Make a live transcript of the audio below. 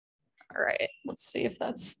All right, let's see if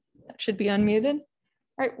that should be unmuted.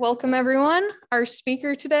 All right, welcome everyone. Our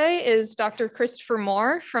speaker today is Dr. Christopher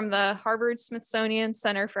Moore from the Harvard-Smithsonian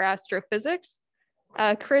Center for Astrophysics.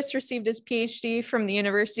 Chris received his PhD from the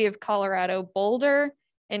University of Colorado Boulder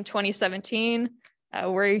in 2017,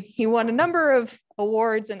 where he won a number of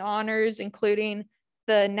awards and honors, including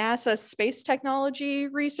the NASA Space Technology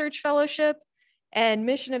Research Fellowship and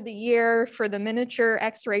Mission of the Year for the miniature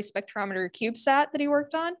X-ray spectrometer CubeSat that he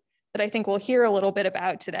worked on, that I think we'll hear a little bit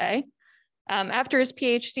about today. After his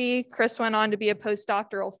PhD, Chris went on to be a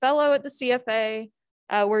postdoctoral fellow at the CFA,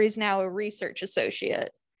 where he's now a research associate.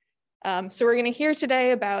 So we're going to hear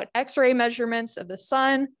today about X-ray measurements of the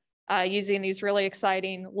sun using these really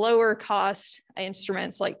exciting lower cost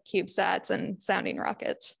instruments like CubeSats and sounding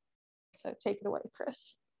rockets. So take it away,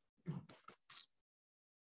 Chris.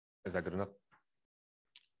 Is that good enough?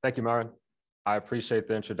 Thank you, Maren. I appreciate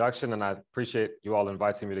the introduction and I appreciate you all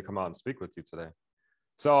inviting me to come out and speak with you today.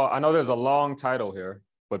 So I know there's a long title here,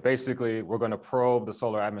 but basically we're going to probe the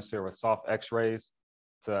solar atmosphere with soft X-rays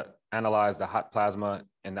to analyze the hot plasma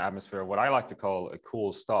in the atmosphere, what I like to call a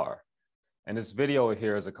cool star. And this video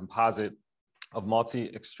here is a composite of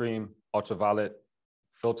multi-extreme ultraviolet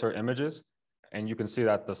filter images. And you can see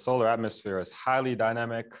that the solar atmosphere is highly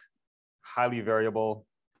dynamic, highly variable.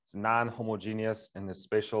 It's non-homogeneous in its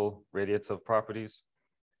spatial radiative properties.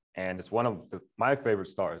 And it's one of my favorite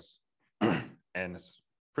stars. And it's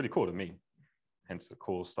pretty cool to me, hence a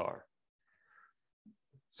cool star.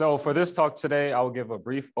 So for this talk today, I will give a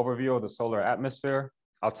brief overview of the solar atmosphere.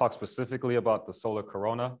 I'll talk specifically about the solar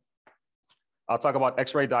corona. I'll talk about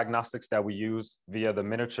X-ray diagnostics that we use via the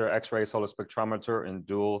miniature X-ray solar spectrometer and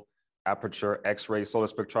dual aperture X-ray solar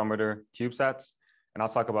spectrometer CubeSats. And I'll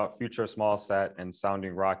talk about future SmallSat and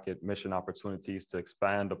sounding rocket mission opportunities to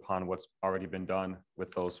expand upon what's already been done with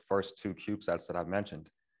those first two CubeSats that I've mentioned.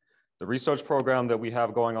 The research program that we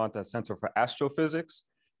have going on at the Center for Astrophysics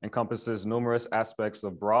encompasses numerous aspects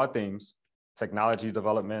of broad themes, technology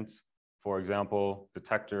development, for example,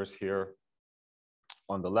 detectors here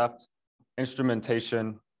on the left,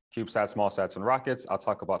 instrumentation, CubeSats, SmallSats, and rockets. I'll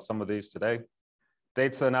talk about some of these today.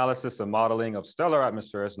 Data analysis and modeling of stellar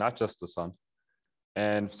atmospheres, not just the sun,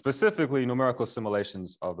 and specifically numerical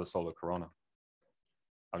simulations of the solar corona.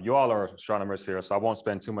 You all are astronomers here, so I won't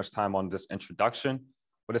spend too much time on this introduction,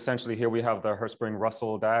 but essentially here we have the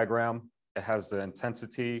Hertzsprung-Russell diagram. It has the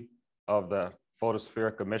intensity of the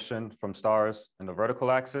photospheric emission from stars in the vertical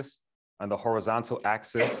axis, and the horizontal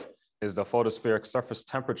axis is the photospheric surface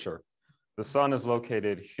temperature. The sun is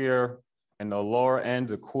located here in the lower end,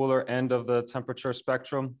 the cooler end of the temperature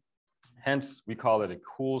spectrum. Hence, we call it a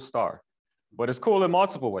cool star. But it's cool in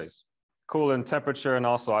multiple ways. Cool in temperature, and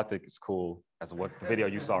also I think it's cool as what the video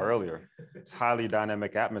you saw earlier. It's highly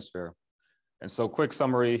dynamic atmosphere. And so quick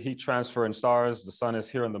summary, heat transfer in stars, the sun is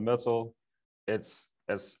here in the middle. It's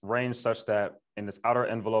arranged such that in its outer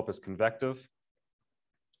envelope is convective,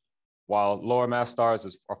 while lower mass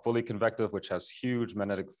stars are fully convective, which has huge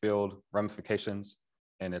magnetic field ramifications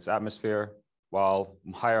in its atmosphere, while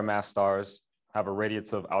higher mass stars have a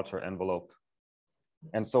radiative outer envelope.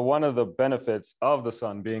 And so one of the benefits of the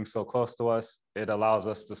sun being so close to us, it allows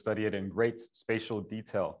us to study it in great spatial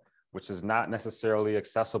detail, which is not necessarily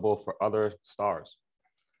accessible for other stars.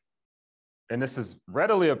 And this is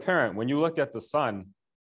readily apparent when you look at the sun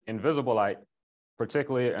in visible light,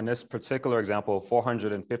 particularly in this particular example,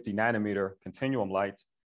 450 nanometer continuum light.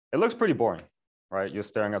 It looks pretty boring, right? You're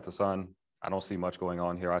staring at the sun. I don't see much going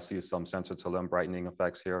on here. I see some center to limb brightening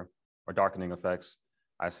effects here or darkening effects.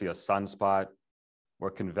 I see a sunspot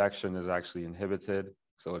where convection is actually inhibited.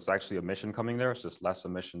 So it's actually emission coming there. It's just less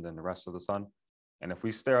emission than the rest of the sun. And if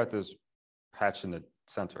we stare at this patch in the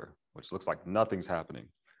center, which looks like nothing's happening,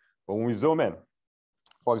 but when we zoom in,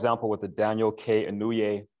 for example, with the Daniel K.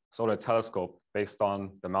 Inouye Solar Telescope based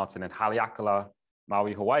on the mountain in Haleakala,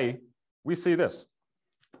 Maui, Hawaii, we see this.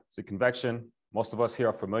 See convection. Most of us here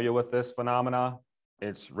are familiar with this phenomena.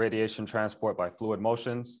 It's radiation transport by fluid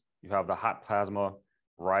motions. You have the hot plasma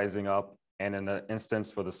rising up. And in the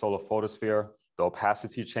instance for the solar photosphere, the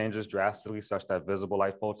opacity changes drastically such that visible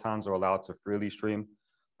light photons are allowed to freely stream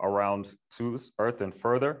around to Earth and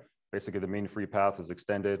further. Basically, the mean free path is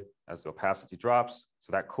extended as the opacity drops.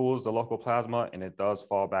 So that cools the local plasma, and it does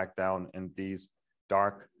fall back down in these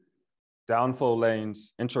dark downflow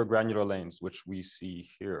lanes, intragranular lanes, which we see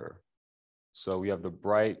here. So we have the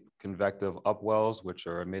bright convective upwells, which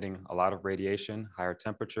are emitting a lot of radiation, higher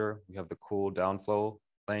temperature. We have the cool downflow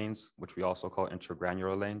lanes, which we also call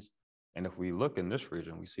intragranular lanes. And if we look in this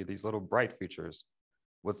region, we see these little bright features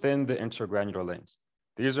within the intragranular lanes.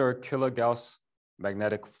 These are kilogauss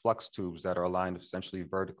magnetic flux tubes that are aligned essentially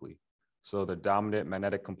vertically. So the dominant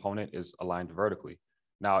magnetic component is aligned vertically.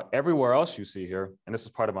 Now, everywhere else you see here, and this is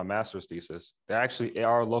part of my master's thesis, there actually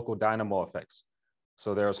are local dynamo effects.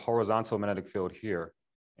 So there's horizontal magnetic field here.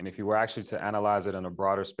 And if you were actually to analyze it in a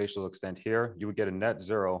broader spatial extent here, you would get a net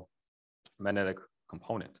zero magnetic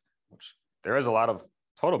component, which there is a lot of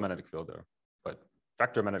total magnetic field there, but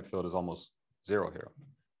vector magnetic field is almost zero here.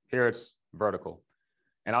 Here it's vertical.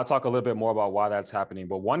 And I'll talk a little bit more about why that's happening,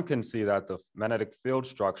 but one can see that the magnetic field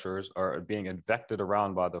structures are being advected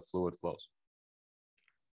around by the fluid flows.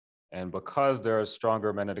 And because there is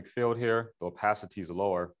stronger magnetic field here, the opacity is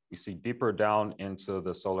lower, we see deeper down into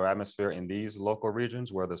the solar atmosphere in these local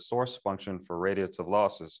regions where the source function for radiative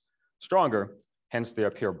loss is stronger, hence they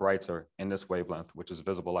appear brighter in this wavelength, which is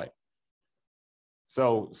visible light.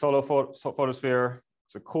 So solar photosphere,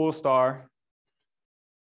 it's a cool star,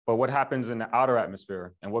 but what happens in the outer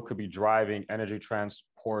atmosphere and what could be driving energy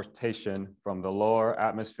transportation from the lower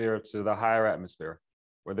atmosphere to the higher atmosphere,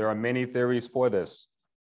 where there are many theories for this.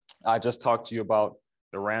 I just talked to you about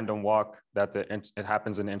the random walk that it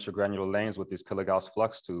happens in the intragranular lanes with these kilogauss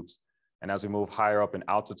flux tubes. And as we move higher up in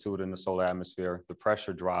altitude in the solar atmosphere, the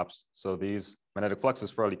pressure drops. So these magnetic flux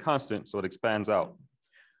is fairly constant, so it expands out.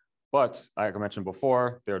 But like I mentioned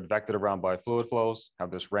before, they're advected around by fluid flows,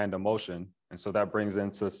 have this random motion. And so that brings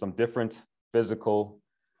into some different physical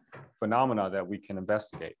phenomena that we can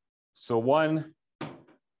investigate. So one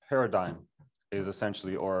paradigm is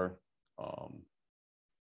essentially, or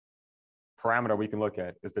parameter we can look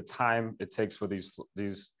at is the time it takes for these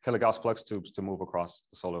kilogauss flux tubes to move across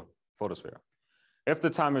the solar photosphere. If the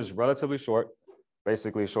time is relatively short,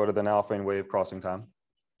 basically shorter than alpha wave crossing time,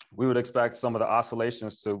 we would expect some of the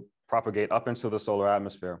oscillations to propagate up into the solar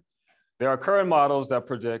atmosphere. There are current models that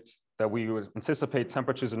predict that we would anticipate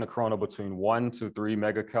temperatures in the corona between 1 to 3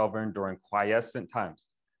 megakelvin during quiescent times.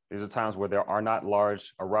 These are times where there are not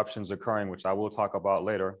large eruptions occurring, which I will talk about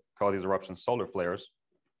later, call these eruptions solar flares.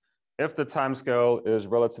 If the time scale is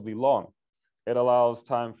relatively long, it allows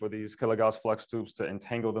time for these kilogauss flux tubes to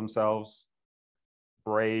entangle themselves,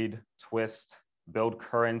 braid, twist, build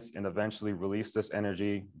currents, and eventually release this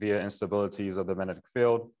energy via instabilities of the magnetic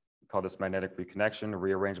field. We call this magnetic reconnection,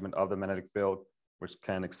 rearrangement of the magnetic field, which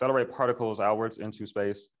can accelerate particles outwards into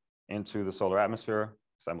space, into the solar atmosphere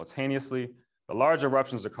simultaneously. The large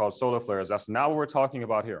eruptions are called solar flares. That's not what we're talking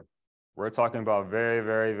about here. We're talking about very,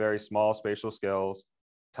 very, very small spatial scales,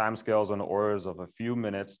 time scales on the orders of a few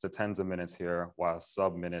minutes to tens of minutes here, while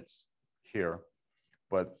sub-minutes here.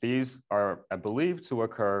 But these are, I believe, to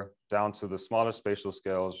occur down to the smaller spatial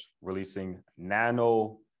scales, releasing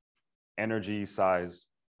nano energy size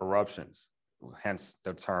eruptions, hence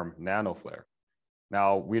the term nanoflare.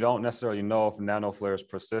 Now, we don't necessarily know if nanoflares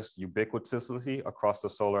persist ubiquitously across the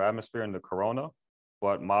solar atmosphere in the corona,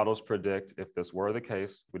 but models predict if this were the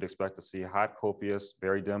case, we'd expect to see hot, copious,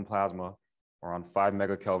 very dim plasma around 5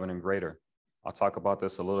 megakelvin and greater. I'll talk about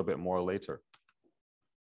this a little bit more later.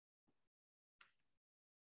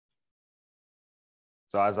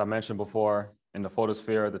 So as I mentioned before, in the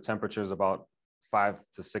photosphere, the temperature is about 5,000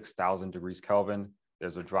 to 6,000 degrees Kelvin.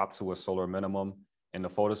 There's a drop to a solar minimum in the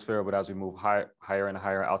photosphere, but as we move higher and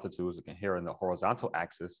higher altitudes, you can hear in the horizontal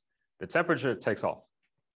axis, the temperature takes off.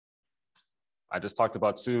 I just talked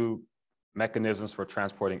about two mechanisms for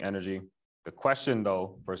transporting energy. The question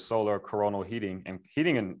though, for solar coronal heating and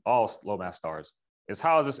heating in all low mass stars is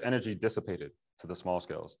how is this energy dissipated to the small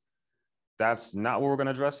scales? That's not what we're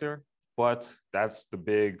gonna address here, but that's the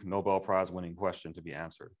big Nobel Prize winning question to be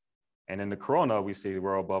answered. And in the corona, we see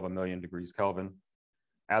we're above 1,000,000 degrees Kelvin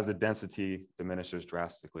as the density diminishes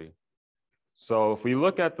drastically. So if we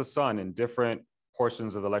look at the sun in different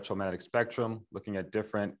portions of the electromagnetic spectrum, looking at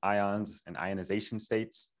different ions and ionization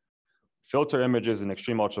states, filter images in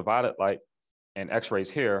extreme ultraviolet light and X-rays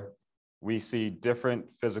here, we see different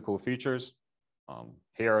physical features.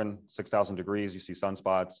 Here in 6,000 degrees, you see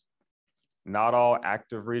sunspots. Not all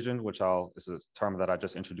active region, which this is a term that I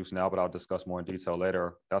just introduced now, but I'll discuss more in detail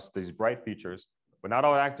later. That's these bright features, but not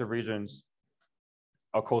all active regions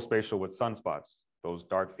are co-spatial with sunspots, those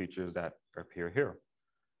dark features that appear here.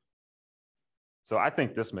 So I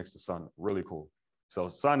think this makes the sun really cool. So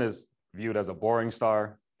sun is viewed as a boring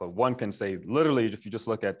star, but one can say literally, if you just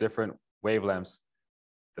look at different wavelengths,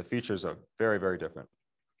 the features are very, very different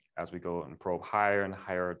as we go and probe higher and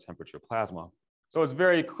higher temperature plasma. So it's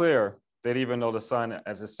very clear that even though the sun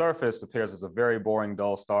at its surface appears as a very boring,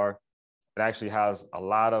 dull star, it actually has a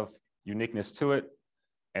lot of uniqueness to it.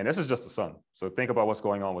 And this is just the sun. So think about what's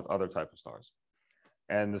going on with other types of stars.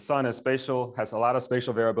 And the sun is spatial, has a lot of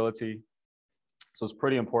spatial variability. So it's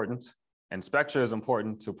pretty important. And spectra is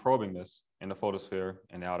important to probing this in the photosphere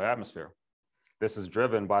and the outer atmosphere. This is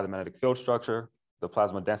driven by the magnetic field structure. The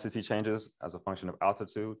plasma density changes as a function of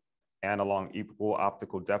altitude and along equal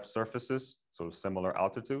optical depth surfaces, so similar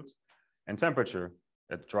altitudes, and temperature.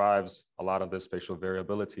 It drives a lot of this spatial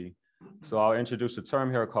variability. So I'll introduce a term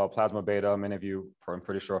here called plasma beta. Many of you, I'm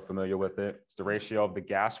pretty sure, are familiar with it. It's the ratio of the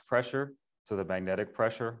gas pressure to the magnetic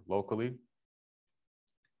pressure locally.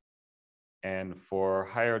 And for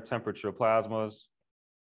higher temperature plasmas,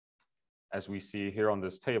 as we see here on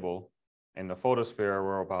this table, in the photosphere,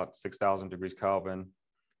 we're about 6,000 degrees Kelvin.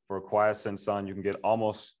 For a quiescent sun, you can get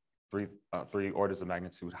almost three orders of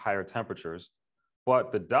magnitude higher temperatures.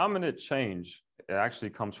 But the dominant change, it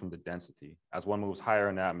actually comes from the density. As one moves higher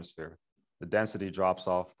in the atmosphere, the density drops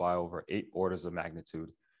off by over 8 orders of magnitude.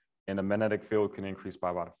 And the magnetic field can increase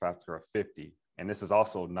by about a factor of 50. And this is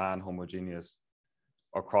also non-homogeneous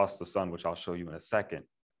across the sun, which I'll show you in a second.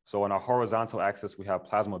 So on our horizontal axis, we have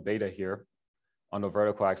plasma beta here. On the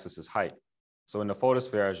vertical axis is height. So in the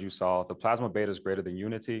photosphere, as you saw, the plasma beta is greater than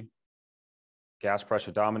unity. Gas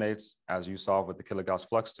pressure dominates, as you saw with the kilogauss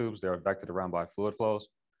flux tubes. They're vectored around by fluid flows.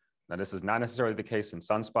 Now, this is not necessarily the case in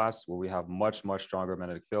sunspots, where we have much, much stronger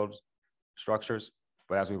magnetic field structures.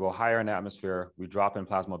 But as we go higher in the atmosphere, we drop in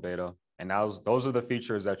plasma beta. And now those are the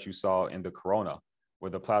features that you saw in the corona,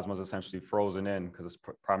 where the plasma is essentially frozen in because it's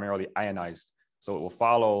primarily ionized. So it will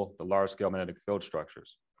follow the large-scale magnetic field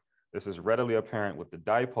structures. This is readily apparent with the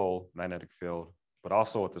dipole magnetic field, but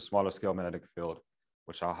also with the smaller scale magnetic field,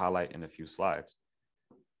 which I'll highlight in a few slides.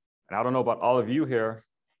 And I don't know about all of you here,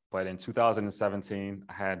 but in 2017,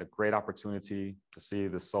 I had a great opportunity to see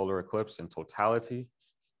the solar eclipse in totality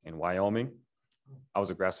in Wyoming. I was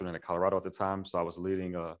a grad student at Colorado at the time, so I was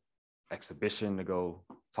leading an exhibition to go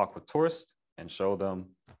talk with tourists and show them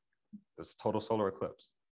this total solar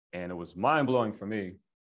eclipse. And it was mind-blowing for me,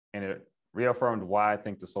 and it reaffirmed why I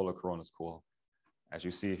think the solar corona is cool. As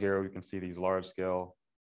you see here, you can see these large-scale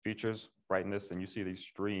features, brightness, and you see these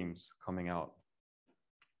streams coming out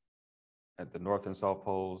at the north and south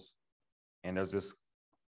poles. And there's this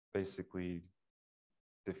basically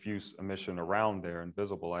diffuse emission around there,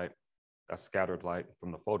 invisible light, that's scattered light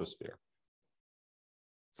from the photosphere.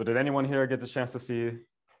 So did anyone here get the chance to see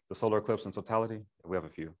the solar eclipse in totality? We have a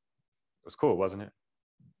few. It was cool, wasn't it?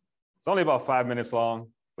 It's only about 5 minutes long,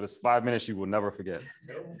 but it's 5 minutes you will never forget.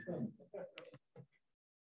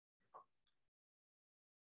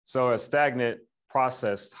 So a stagnant,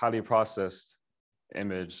 processed, highly processed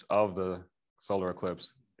image of the solar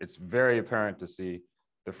eclipse, it's very apparent to see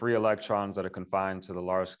the free electrons that are confined to the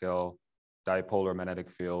large scale dipolar magnetic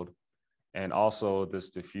field, and also this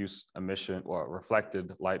diffuse emission or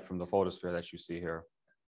reflected light from the photosphere that you see here,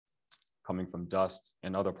 coming from dust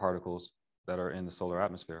and other particles that are in the solar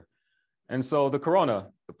atmosphere. And so the corona,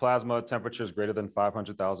 the plasma temperature is greater than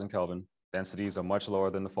 500,000 Kelvin. Densities are much lower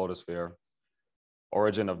than the photosphere.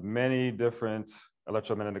 Origin of many different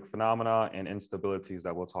electromagnetic phenomena and instabilities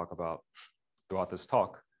that we'll talk about throughout this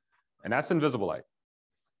talk. And that's invisible light.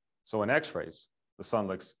 So in X-rays, the sun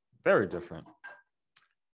looks very different.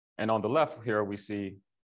 And on the left here, we see,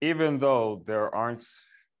 even though there aren't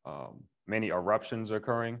many eruptions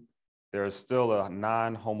occurring, there is still a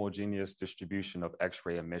non-homogeneous distribution of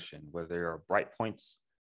X-ray emission, where there are bright points,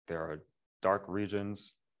 there are dark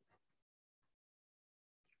regions,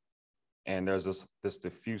 and there's this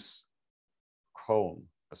diffuse cone,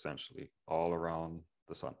 essentially, all around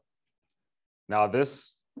the sun. Now,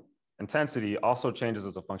 this intensity also changes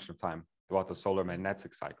as a function of time throughout the solar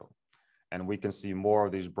magnetic cycle. And we can see more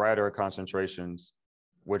of these brighter concentrations,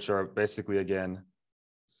 which are basically, again,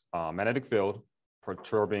 magnetic field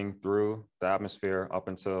perturbing through the atmosphere up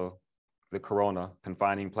until the corona,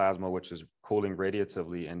 confining plasma, which is cooling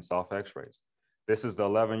radiatively in soft X-rays. This is the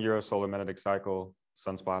 11-year solar magnetic cycle.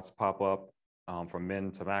 Sunspots pop up from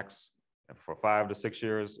min to max for 5 to 6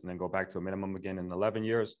 years, and then go back to a minimum again in 11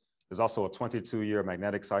 years. There's also a 22-year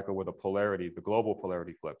magnetic cycle where the polarity, the global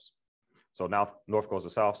polarity flips. So now north goes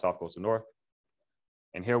to south, south goes to north.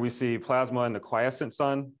 And here we see plasma in the quiescent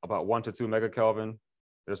sun, about 1 to 2 megakelvin.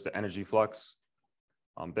 There's the energy flux.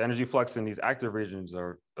 The energy flux in these active regions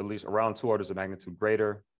are at least around 2 orders of magnitude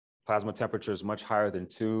greater. Plasma temperature is much higher than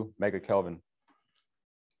 2 megakelvin.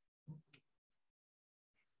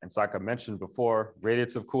 And so like I mentioned before,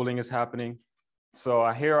 radiative cooling is happening. So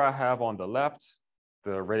here I have on the left,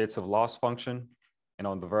 the radiative loss function. And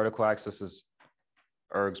on the vertical axis is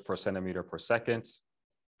ergs per centimeter per second.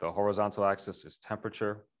 The horizontal axis is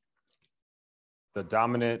temperature. The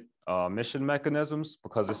dominant emission mechanisms,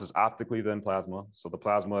 because this is optically thin plasma, so the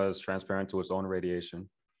plasma is transparent to its own radiation.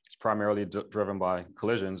 It's primarily driven by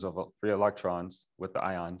collisions of free electrons with the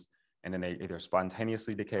ions, and then they either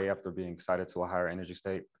spontaneously decay after being excited to a higher energy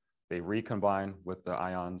state. they recombine with the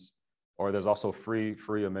ions, or there's also free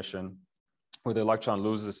emission, where the electron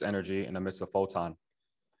loses energy and emits a photon.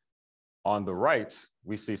 On the right,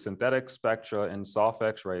 we see synthetic spectra in soft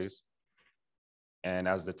X-rays. And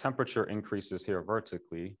as the temperature increases here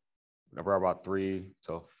vertically, we're about 3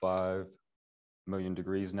 to 5 million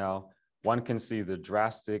degrees now, one can see the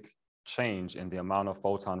drastic change in the amount of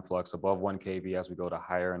photon flux above 1 keV as we go to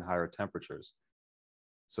higher and higher temperatures.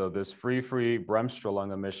 So this free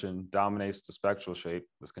Bremsstrahlung emission dominates the spectral shape,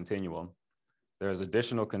 this continuum. There's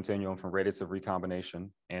additional continuum from radiative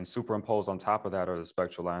recombination, and superimposed on top of that are the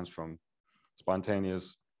spectral lines from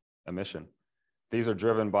spontaneous emission. These are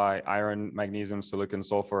driven by iron, magnesium, silicon,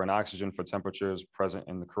 sulfur, and oxygen for temperatures present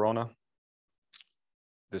in the corona.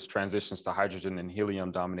 This transitions to hydrogen and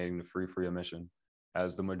helium dominating the free emission,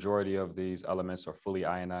 as the majority of these elements are fully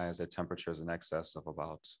ionized at temperatures in excess of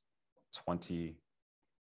about 20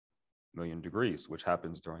 million degrees, which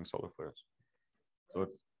happens during solar flares. So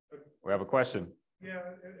we have a question. Yeah,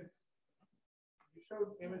 you showed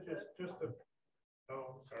images just of,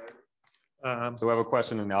 oh, I'm sorry. So we have a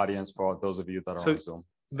question in the audience for those of you that are on Zoom.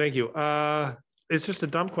 Thank you. It's just a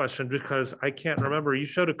dumb question because I can't remember. You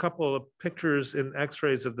showed a couple of pictures in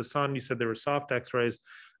X-rays of the sun. You said they were soft X-rays,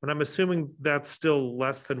 and I'm assuming that's still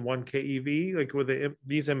less than 1 keV. Like with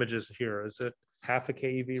these images here, is it half a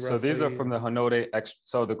keV? So roughly? these are from the Hanode X.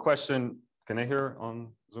 So the question, can I hear on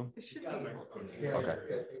Zoom? Okay.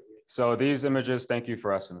 So these images, thank you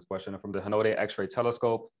for asking this question, are from the Hanode X-ray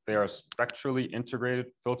telescope. They are spectrally integrated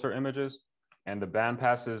filter images, and the band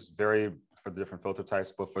passes vary for the different filter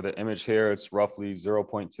types, but for the image here, it's roughly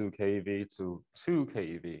 0.2 keV to 2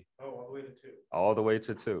 keV. Oh, all the way to 2. All the way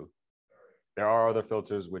to 2. There are other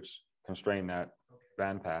filters which constrain that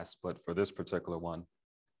band pass, but for this particular one,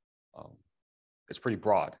 it's pretty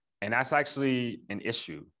broad. And that's actually an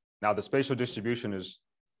issue. Now, the spatial distribution is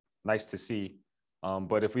nice to see,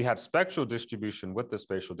 but if we had spectral distribution with the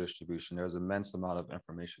spatial distribution, there's immense amount of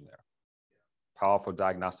information there. Powerful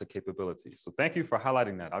diagnostic capabilities. So thank you for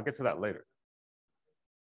highlighting that. I'll get to that later.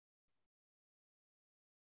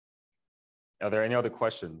 Are there any other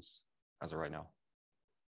questions as of right now?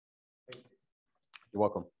 You're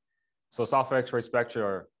welcome. So soft X-ray spectra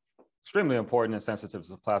are extremely important and sensitive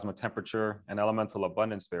to plasma temperature and elemental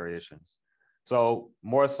abundance variations. So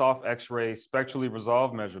more soft X-ray spectrally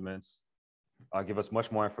resolved measurements give us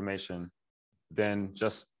much more information than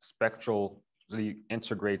just spectrally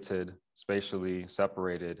integrated, spatially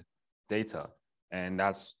separated data. And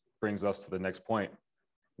that brings us to the next point.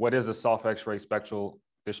 What is a soft X-ray spectral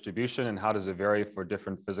distribution, and how does it vary for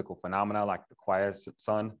different physical phenomena like the quiet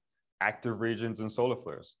sun, active regions, and solar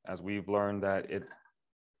flares? As we've learned that it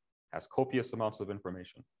has copious amounts of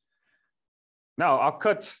information. Now, I'll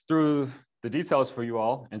cut through the details for you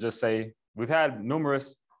all and just say, we've had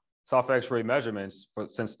numerous soft X-ray measurements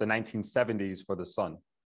since the 1970s for the sun.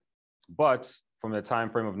 But from the time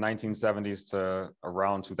frame of 1970s to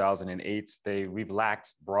around 2008, we've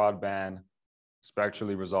lacked broadband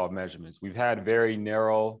spectrally resolved measurements. We've had very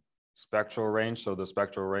narrow spectral range. So the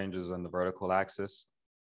spectral range is on the vertical axis.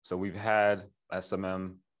 So we've had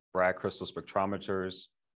SMM Bragg crystal spectrometers,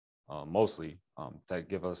 mostly, that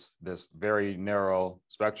give us this very narrow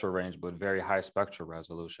spectral range, but very high spectral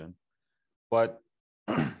resolution. But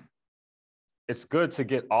it's good to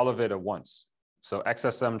get all of it at once. So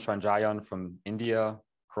XSM Tranjayan from India,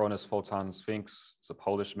 Cronus Photon Sphinx, it's a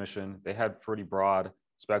Polish mission. They had pretty broad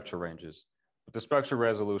spectral ranges. But the spectral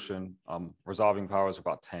resolution, resolving power is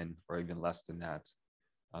about 10 or even less than that.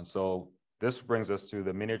 And so this brings us to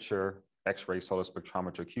the miniature X-ray solar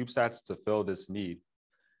spectrometer CubeSats to fill this need.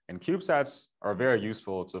 And CubeSats are very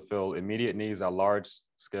useful to fill immediate needs that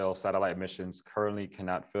large-scale satellite missions currently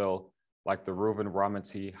cannot fill, like the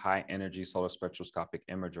Reuven-Ramity High Energy Solar Spectroscopic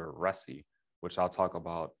Imager, RESI, which I'll talk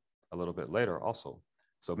about a little bit later also.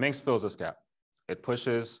 So MINX fills this gap. It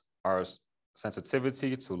pushes our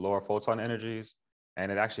sensitivity to lower photon energies,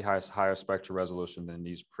 and it actually has higher spectral resolution than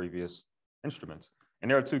these previous instruments.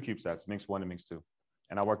 And there are 2 CubeSats, MINX-1 and MINX-2.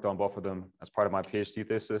 And I worked on both of them as part of my PhD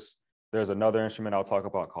thesis. There's another instrument I'll talk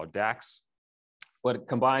about called DAX. But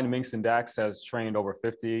combined MINX and DAX has trained over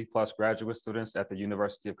 50 plus graduate students at the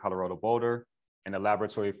University of Colorado Boulder in the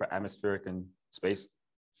Laboratory for Atmospheric and Space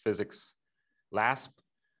Physics, LASP.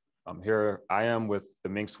 Here I am with the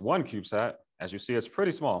MINX-1 CubeSat. As you see, it's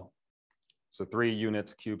pretty small. It's a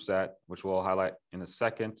 3-unit CubeSat, which we'll highlight in a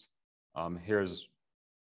second. Here's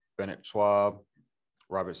Bennett Schwab,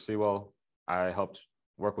 Robert Sewell. I helped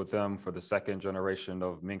work with them for the 2nd generation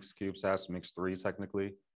of MINX CubeSats, MINX-3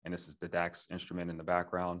 technically, and this is the DAX instrument in the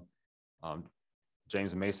background.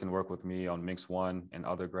 James Mason worked with me on MINX-1 and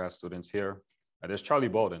other grad students here. There's Charlie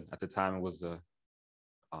Bolden. At the time, was the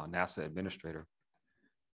NASA administrator.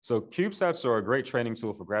 So CubeSats are a great training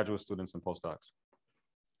tool for graduate students and postdocs.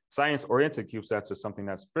 Science-oriented CubeSats are something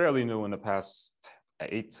that's fairly new in the past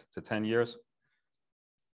 8 to 10 years.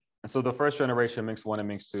 And so the first generation, Minx 1 and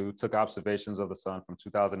Minx 2, took observations of the sun from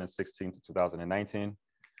 2016 to 2019.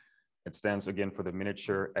 It stands again for the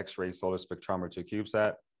Miniature X-ray Solar Spectrometer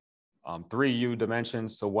CubeSat. 3 U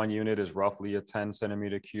dimensions, so 1 unit is roughly a 10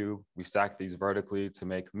 centimeter cube. We stack these vertically to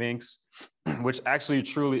make Minx, which actually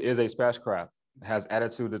truly is a spacecraft. It has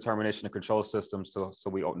attitude, determination, and control systems so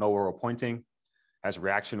we know where we're pointing, has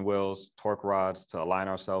reaction wheels, torque rods to align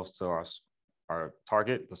ourselves to our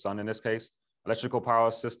target, the sun in this case, electrical power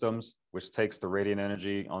systems, which takes the radiant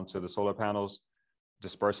energy onto the solar panels,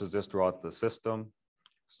 disperses this throughout the system,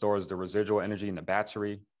 stores the residual energy in the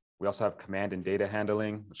battery. We also have command and data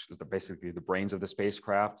handling, which is basically the brains of the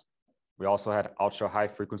spacecraft. We also had ultra high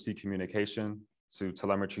frequency communication to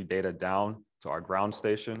telemetry data down to our ground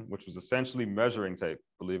station, which was essentially measuring tape,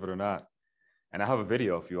 believe it or not. And I have a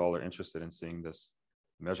video if you all are interested in seeing this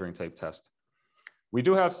measuring tape test. We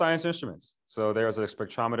do have science instruments. So there's a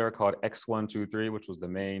spectrometer called X123, which was the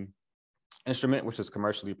main instrument, which is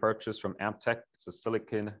commercially purchased from Amtech. It's a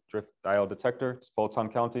silicon drift diode detector. It's photon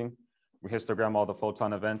counting. We histogram all the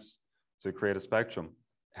photon events to create a spectrum.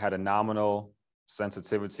 It had a nominal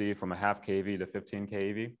sensitivity from a 0.5 keV to 15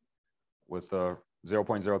 keV with a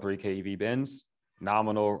 0.03 keV bins,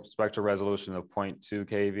 nominal spectral resolution of 0.2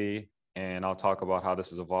 keV. And I'll talk about how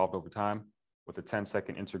this has evolved over time with a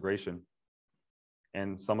 10-second integration.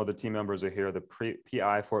 And some of the team members are here. The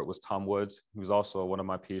PI for it was Tom Woods, who's also one of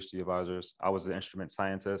my PhD advisors. I was the instrument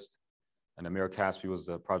scientist, and Amir Caspi was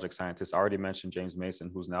the project scientist. I already mentioned James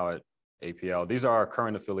Mason, who's now at APL. These are our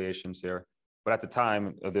current affiliations here. But at the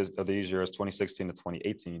time of these years, 2016 to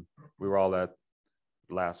 2018, we were all at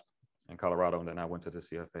LASP in Colorado, and then I went to the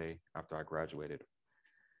CFA after I graduated.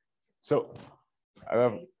 So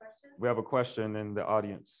we have a question in the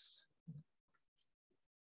audience.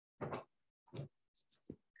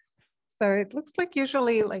 So it looks like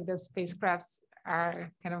usually like the spacecrafts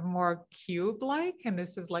are kind of more cube-like, and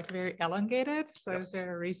this is like very elongated. So Yes. Is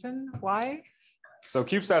there a reason why? So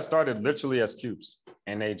CubeSat started literally as cubes,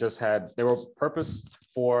 and they were purposed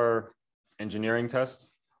for engineering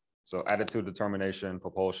tests. So attitude determination,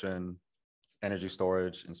 propulsion, energy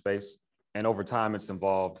storage in space. And over time it's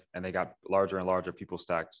evolved, and they got larger and larger. People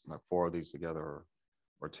stacked like 4 of these together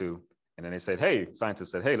or 2. And then they said, hey,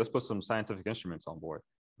 scientists said, hey, let's put some scientific instruments on board.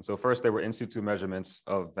 And so first they were in-situ measurements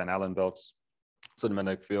of Van Allen belts, so the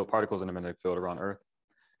magnetic field, particles in the magnetic field around Earth.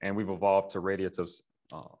 And we've evolved to radiative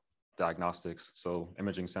diagnostics, so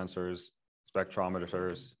imaging sensors,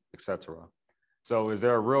 spectrometers, etc. So is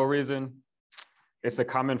there a real reason? It's a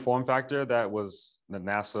common form factor that was the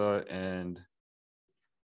NASA and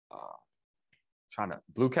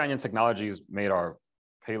Blue Canyon Technologies made our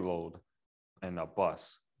payload in a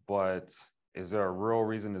bus, but is there a real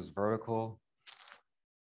reason it's vertical?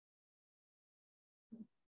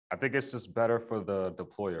 I think it's just better for the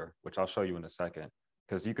deployer, which I'll show you in a second,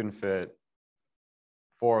 because you can fit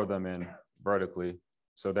 4 of them in vertically.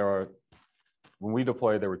 So when we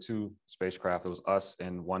deployed, there were 2 spacecraft. It was us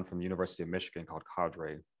and one from the University of Michigan called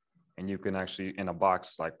Cadre. And you can actually, in a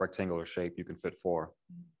box, like rectangular shape, you can fit 4.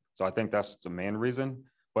 So I think that's the main reason,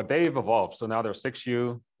 but they've evolved. So now there's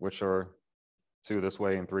 6U, which are 2 this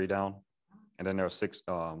way and 3 down. And then there are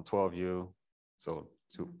 12U, so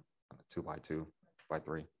 2 by 2 by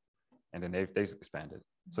 3. And then they've expanded.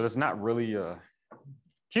 So it's not really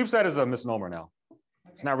CubeSat is a misnomer now.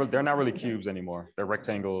 It's not really, they're not really cubes anymore. They're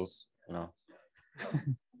rectangles, you know.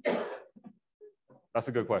 That's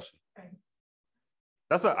a good question.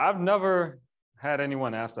 I've never had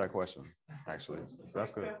anyone ask that question, actually. So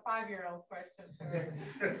that's good. A 5-year-old question.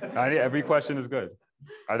 Every question is good.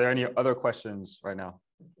 Are there any other questions right now?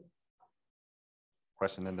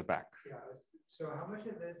 Question in the back. Yeah. So how much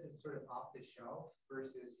of this is sort of off the shelf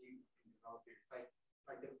versus you can develop your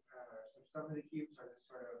some of the cubes are just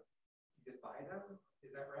sort of you just buy them?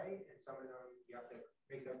 Is that right? And some of them you have to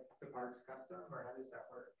make the parts custom, or how does that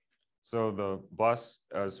work? So the bus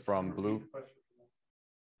is from Blue.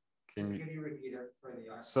 Can you repeat it for the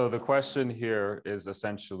audience? So the question here is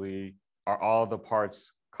essentially, are all the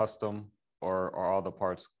parts custom or are all the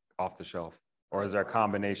parts off the shelf? Or is there a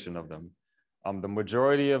combination of them? The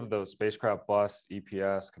majority of the spacecraft bus,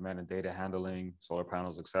 EPS, command and data handling, solar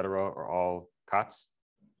panels, et cetera, are all COTS,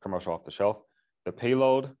 commercial off the shelf. The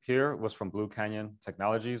payload here was from Blue Canyon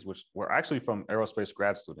Technologies, which were actually from aerospace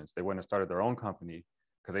grad students. They went and started their own company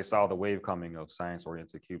because they saw the wave coming of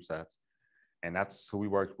science-oriented CubeSats. And that's who we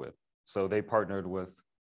worked with. So they partnered with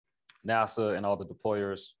NASA and all the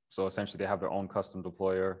deployers. So essentially they have their own custom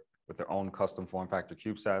deployer with their own custom form factor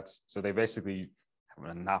CubeSats. So they basically have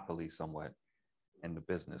a monopoly somewhat in the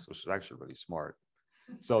business, which is actually really smart.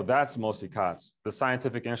 So that's mostly COTS. The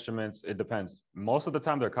scientific instruments, it depends. Most of the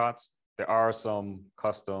time they're COTS. There are some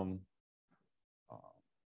custom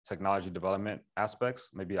technology development aspects,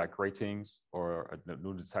 maybe like gratings or a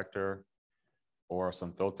new detector or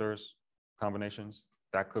some filters combinations.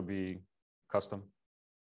 That could be custom.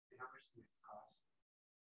 How much does this cost?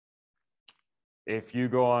 If you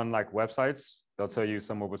go on like websites, they'll tell you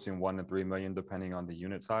somewhere between 1 and 3 million, depending on the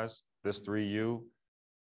unit size. This 3U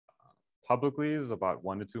publicly is about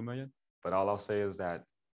 1 to 2 million. But all I'll say is that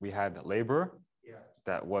we had labor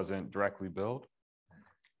that wasn't directly billed.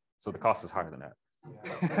 So the cost is higher than that.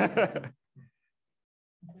 Yeah.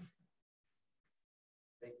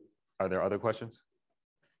 Thank you. Are there other questions?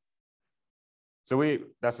 So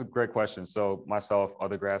that's a great question. So myself,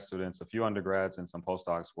 other grad students, a few undergrads and some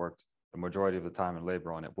postdocs worked the majority of the time in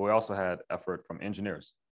labor on it. But we also had effort from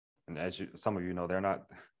engineers. And as some of you know, they're not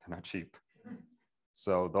cheap.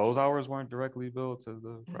 So those hours weren't directly billed to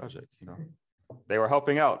the project, you know. They were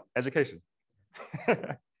helping out education.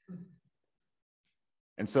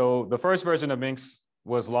 And so the first version of MINX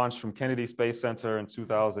was launched from Kennedy Space Center in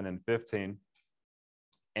 2015,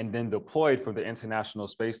 and then deployed from the International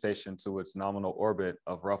Space Station to its nominal orbit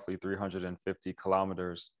of roughly 350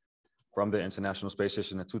 kilometers from the International Space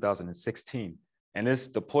Station in 2016. And this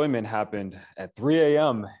deployment happened at 3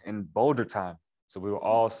 a.m. in Boulder time. So we were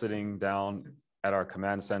all sitting down at our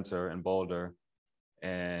command center in Boulder.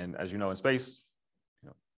 And as you know, in space,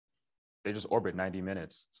 they just orbit 90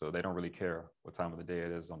 minutes. So they don't really care what time of the day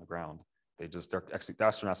it is on the ground. The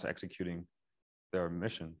astronauts are executing their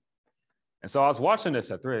mission. And so I was watching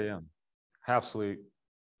this at 3 a.m., half sleep,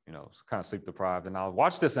 kind of sleep deprived. And I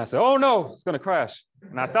watched this and I said, oh no, it's gonna crash.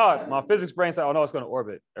 And I thought, my physics brain said, oh no, it's gonna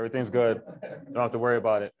orbit. Everything's good, don't have to worry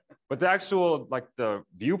about it. But the actual, the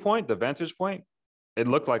viewpoint, the vantage point, it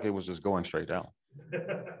looked like it was just going straight down.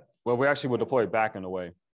 Well, we actually would deploy back in a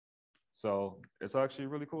way. So it's actually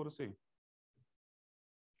really cool to see.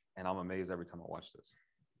 And I'm amazed every time I watch this.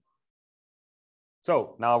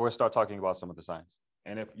 So now we'll start talking about some of the science.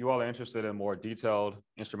 And if you all are interested in more detailed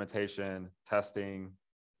instrumentation, testing,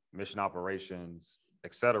 mission operations,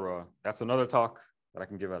 etc., that's another talk that I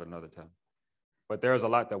can give at another time. But there's a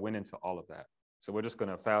lot that went into all of that. So we're just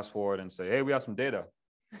gonna fast forward and say, hey, we have some data.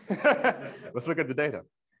 Let's look at the data.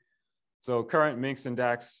 So current MINX and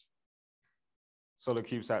DAX solar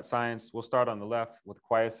CubeSat science. We'll start on the left with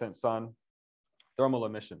quiescent sun, thermal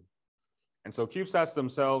emission. And so CubeSats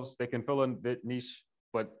themselves, they can fill in a bit niche,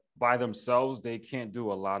 but by themselves, they can't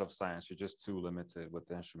do a lot of science. You're just too limited with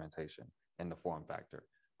the instrumentation and the form factor.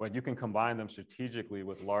 But you can combine them strategically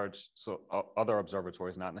with large other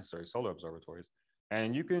observatories, not necessarily solar observatories,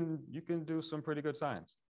 and you can do some pretty good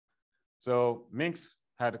science. So MINX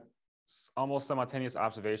had almost simultaneous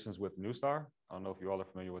observations with NuSTAR. I don't know if you all are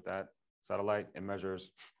familiar with that satellite. It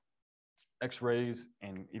measures X-rays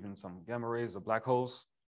and even some gamma rays of black holes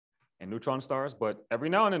and neutron stars, but every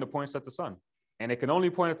now and then it points at the sun. And it can only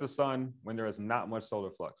point at the sun when there is not much solar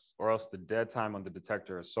flux, or else the dead time on the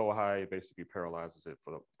detector is so high, it basically paralyzes it,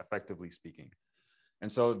 effectively speaking.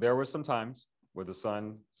 And so there were some times where the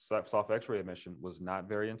sun soft X-ray emission was not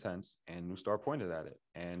very intense, and NuSTAR pointed at it.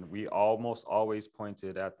 And we almost always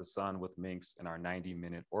pointed at the sun with MINX in our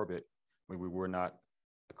 90-minute orbit when we were not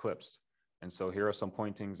eclipsed. And so here are some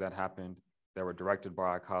pointings that happened that were directed by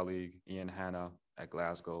our colleague, Ian Hanna at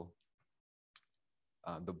Glasgow.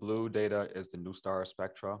 The blue data is the NuSTAR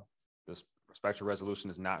spectra. The spectral resolution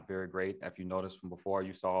is not very great. If you noticed from before,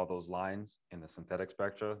 you saw all those lines in the synthetic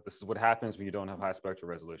spectra. This is what happens when you don't have high spectral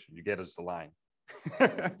resolution. You get just a line.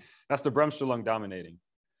 That's the Bremsstrahlung dominating.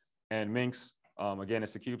 And MINX, again,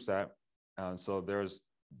 it's a CubeSat. So there's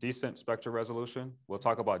decent spectral resolution. We'll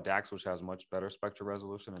talk about DAX, which has much better spectral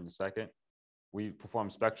resolution in a second. We perform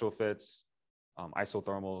spectral fits,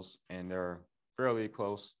 isothermals, and they're fairly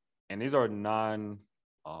close. And these are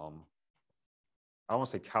I don't want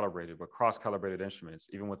to say calibrated, but cross-calibrated instruments,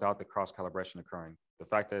 even without the cross-calibration occurring. The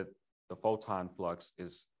fact that the photon flux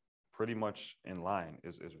is pretty much in line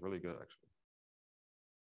is really good, actually.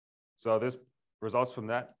 So this results from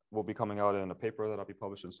that will be coming out in a paper that I'll be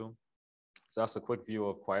publishing soon. So that's a quick view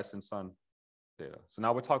of quiescent sun data. So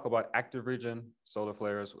now we'll talk about active region, solar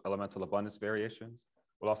flares, elemental abundance variations.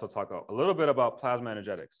 We'll also talk a little bit about plasma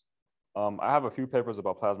energetics. I have a few papers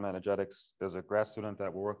about plasma energetics. There's a grad student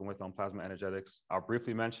that we're working with on plasma energetics. I'll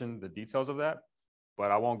briefly mention the details of that,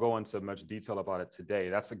 but I won't go into much detail about it today.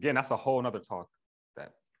 That's a whole nother talk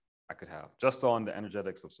that I could have just on the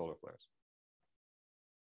energetics of solar flares.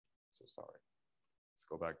 sorry. Let's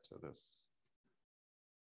go back to this.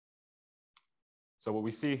 So what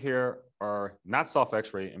we see here are not soft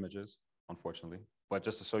X-ray images, unfortunately, but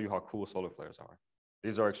just to show you how cool solar flares are.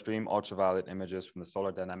 These are extreme ultraviolet images from the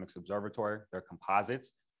Solar Dynamics Observatory. They're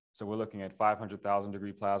composites. So we're looking at 500,000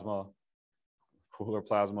 degree plasma, cooler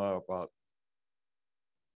plasma, about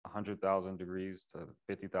 100,000 degrees to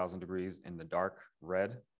 50,000 degrees in the dark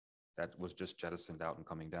red that was just jettisoned out and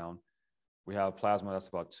coming down. We have plasma that's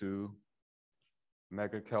about 2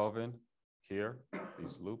 megakelvin here,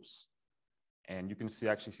 these loops. And you can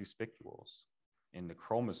actually see spicules in the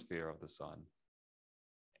chromosphere of the sun.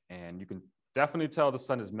 And you can definitely tell the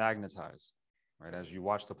sun is magnetized, right? As you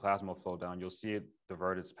watch the plasma flow down, you'll see it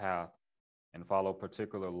divert its path and follow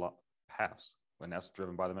particular paths when that's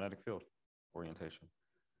driven by the magnetic field orientation.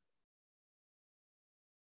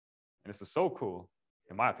 And this is so cool,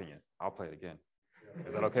 in my opinion. I'll play it again.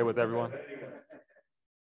 Is that okay with everyone?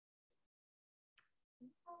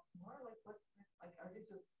 Are these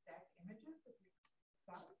just stacked images?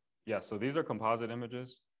 Yeah, so these are composite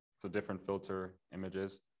images. So different filter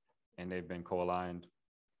images, and they've been co-aligned.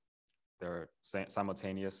 They're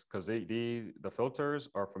simultaneous because the filters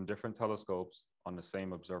are from different telescopes on the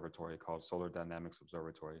same observatory called Solar Dynamics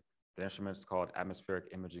Observatory. The instrument is called Atmospheric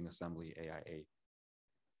Imaging Assembly, AIA.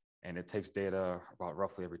 And it takes data about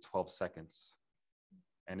roughly every 12 seconds.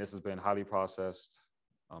 And this has been highly processed.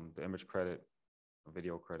 The image credit,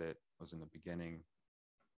 video credit was in the beginning.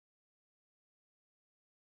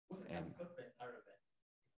 And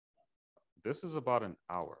this is about an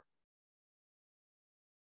hour.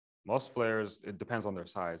 Most flares, it depends on their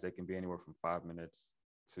size. They can be anywhere from 5 minutes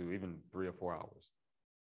to even 3 or 4 hours.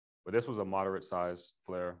 But this was a moderate size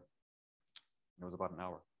flare. It was about an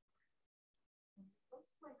hour. It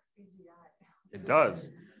looks like CGI. It does.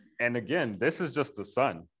 And again, this is just the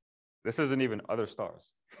sun. This isn't even other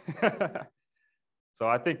stars. So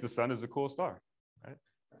I think the sun is a cool star, right?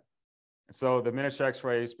 So the miniature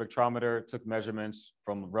X-ray spectrometer took measurements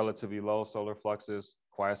from relatively low solar fluxes,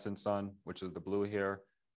 quiescent sun, which is the blue here,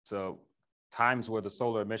 to times where the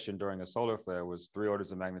solar emission during a solar flare was 3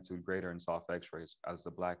 orders of magnitude greater in soft X-rays, as the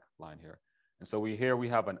black line here. And so we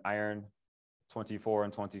have an iron 24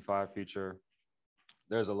 and 25 feature.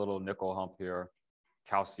 There's a little nickel hump here,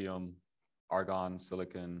 calcium, argon,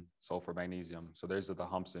 silicon, sulfur, magnesium. So those are the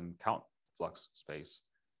humps in count flux space.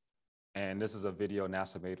 And this is a video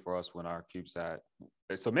NASA made for us when our CubeSat.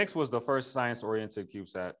 So MIX was the first science-oriented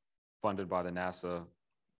CubeSat funded by the NASA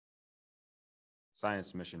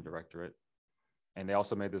Science Mission Directorate. And they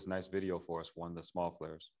also made this nice video for us, one of the small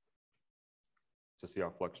flares, to see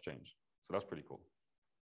our flux change. So that's pretty cool.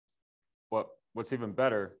 But what's even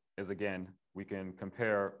better is, again, we can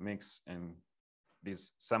compare MIX and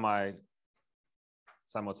these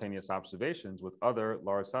simultaneous observations with other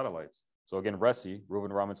large satellites. So again, RESI,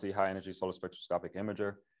 Reuven Ramaty High Energy Solar Spectroscopic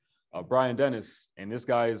Imager, Brian Dennis, and this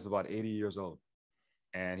guy is about 80 years old.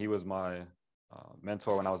 And he was my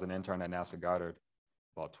mentor when I was an intern at NASA Goddard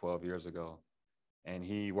about 12 years ago. And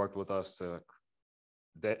he worked with us to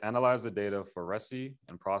analyze the data for RESI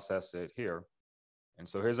and process it here. And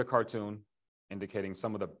so here's a cartoon indicating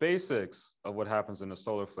some of the basics of what happens in a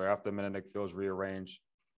solar flare. After magnetic fields rearrange,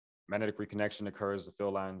 magnetic reconnection occurs, the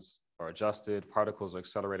field lines are adjusted, particles are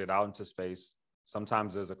accelerated out into space.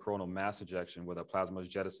 Sometimes there's a coronal mass ejection where the plasma is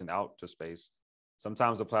jettisoned out to space.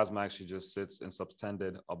 Sometimes the plasma actually just sits and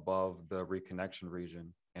subtended above the reconnection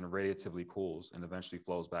region and radiatively cools and eventually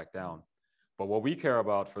flows back down. But what we care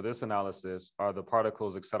about for this analysis are the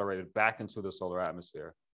particles accelerated back into the solar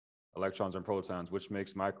atmosphere, electrons and protons, which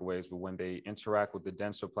makes microwaves, but when they interact with the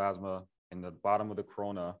denser plasma in the bottom of the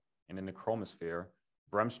corona and in the chromosphere,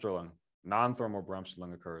 bremsstrahlung, non-thermal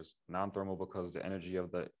bremsstrahlung occurs. Non-thermal because the energy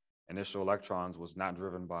of the initial electrons was not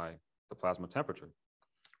driven by the plasma temperature.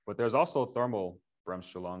 But there's also thermal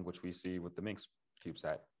bremsstrahlung, which we see with the MINX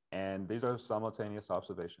CubeSat. And these are simultaneous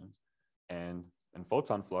observations. And in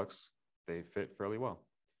photon flux, they fit fairly well.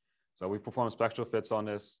 So we performed spectral fits on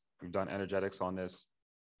this. We've done energetics on this.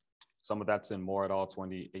 Some of that's in Moore et al.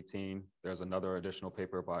 2018. There's another additional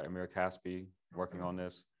paper by Amir Kaspi working on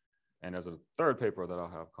this. And there's a third paper that I'll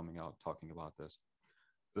have coming out talking about this.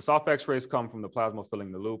 The soft X-rays come from the plasma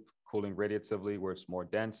filling the loop, cooling radiatively where it's more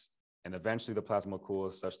dense, and eventually the plasma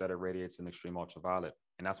cools such that it radiates in extreme ultraviolet.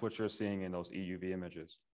 And that's what you're seeing in those EUV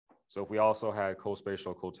images. So if we also had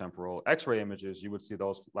co-spatial, co-temporal X-ray images, you would see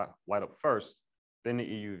those light up first, then the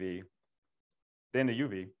EUV, then the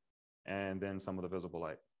UV, and then some of the visible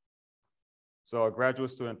light. So a graduate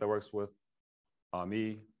student that works with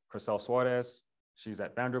me, Crisel Suarez, she's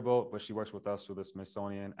at Vanderbilt, but she works with us through the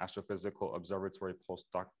Smithsonian Astrophysical Observatory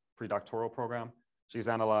predoctoral program. She's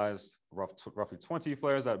analyzed roughly 20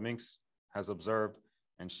 flares that Minx has observed,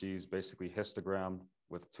 and she's basically histogrammed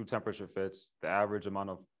with 2 temperature fits, the average amount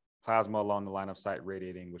of plasma along the line of sight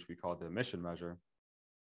radiating, which we call the emission measure,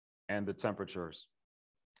 and the temperatures.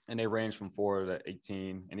 And they range from 4 to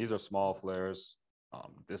 18, and these are small flares.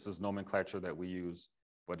 This is nomenclature that we use,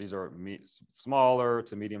 but these are smaller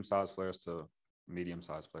to medium-sized flares to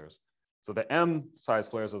medium-sized flares. So the M-sized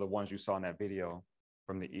flares are the ones you saw in that video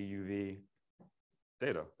from the EUV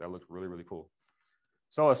data. That looked really, really cool.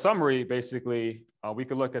 So a summary, basically, we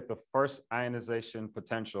could look at the first ionization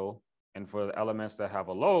potential, and for the elements that have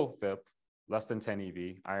a low FIP, less than 10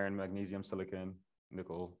 eV, iron, magnesium, silicon,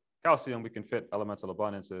 nickel, calcium, we can fit elemental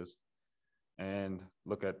abundances and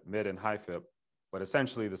look at mid and high FIP. But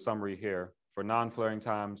essentially the summary here, for non-flaring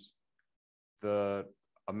times, the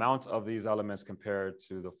amount of these elements compared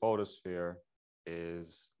to the photosphere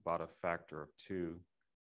is about a factor of 2.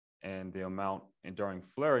 And the amount during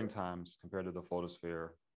flaring times compared to the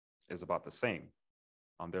photosphere is about the same.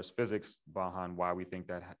 There's physics behind why we think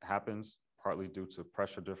that happens, partly due to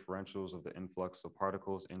pressure differentials of the influx of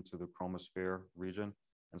particles into the chromosphere region,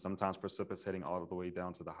 and sometimes precipitating all the way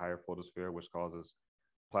down to the higher photosphere, which causes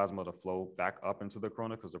plasma to flow back up into the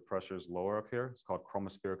corona because the pressure is lower up here. It's called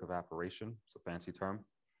chromospheric evaporation. It's a fancy term.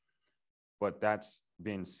 But that's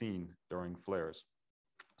being seen during flares.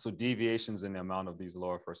 So deviations in the amount of these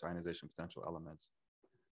lower first ionization potential elements,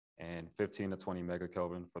 and 15 to 20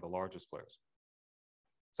 megakelvin for the largest flares.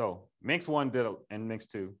 So Minx 1 did, and Minx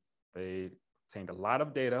 2, they obtained a lot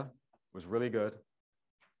of data, was really good.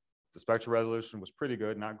 The spectral resolution was pretty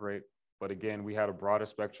good, not great. But again, we had a broader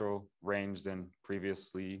spectral range than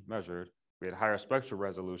previously measured. We had higher spectral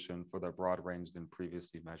resolution for the broad range than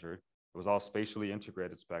previously measured. It was all spatially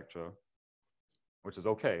integrated spectra, which is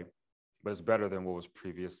okay, but it's better than what was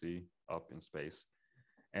previously up in space.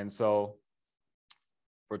 And so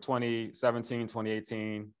for 2017,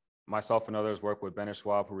 2018, myself and others worked with Bennett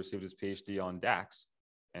Schwab, who received his PhD on DAX,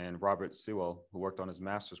 and Robert Sewell, who worked on his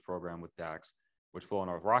master's program with DAX, which flew on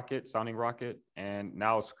a rocket, sounding rocket, and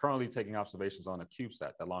now is currently taking observations on a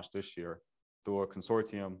CubeSat that launched this year through a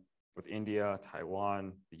consortium with India,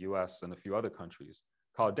 Taiwan, the US, and a few other countries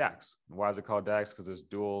called DAX. And why is it called DAX? Because there's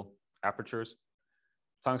dual apertures.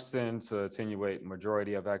 Tungsten to attenuate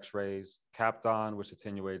majority of X-rays, Kapton, which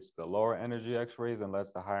attenuates the lower energy X-rays and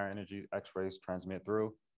lets the higher energy X-rays transmit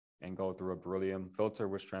through and go through a beryllium filter,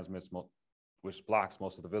 which blocks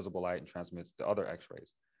most of the visible light and transmits the other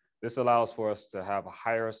X-rays. This allows for us to have a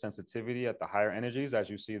higher sensitivity at the higher energies.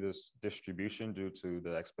 As you see this distribution due to the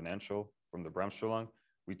exponential from the Bremsstrahlung,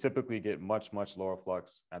 we typically get much, much lower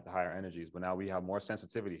flux at the higher energies, but now we have more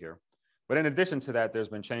sensitivity here. But in addition to that, there's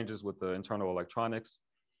been changes with the internal electronics,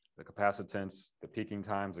 the capacitance, the peaking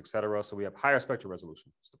times, et cetera. So we have higher spectral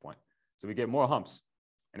resolution, is the point. So we get more humps.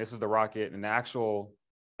 And this is the rocket, and the actual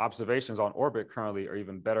observations on orbit currently are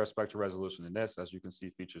even better spectral resolution than this, as you can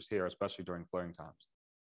see features here, especially during flaring times.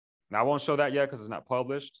 Now, I won't show that yet because it's not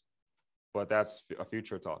published, but that's a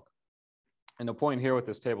future talk. And the point here with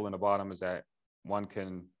this table in the bottom is that one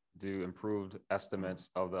can do improved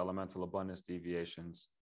estimates of the elemental abundance deviations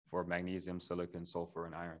for magnesium, silicon, sulfur,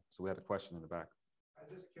 and iron. So we had a question in the back. I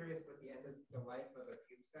was just curious what the end of the life of a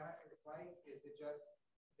CubeSat is like. Is it just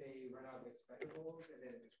they run out of expendables and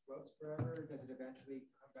then it just floats forever? Does it eventually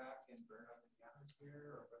come back and burn up in the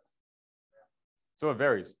atmosphere, or what's? Yeah. So it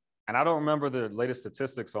varies. And I don't remember the latest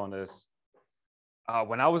statistics on this.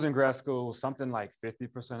 When I was in grad school, something like 50%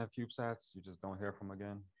 of CubeSats, you just don't hear from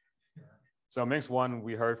again. Yeah. So Minx 1,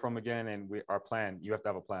 we heard from again, and our plan, you have to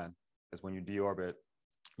have a plan, is when you deorbit,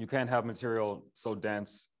 you can't have material so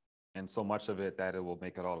dense and so much of it that it will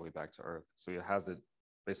make it all the way back to Earth. So it has to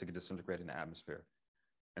basically disintegrate in the atmosphere.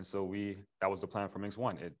 And so that was the plan for Minx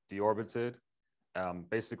 1. It deorbited,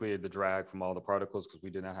 basically the drag from all the particles, because we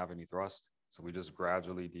did not have any thrust. So we just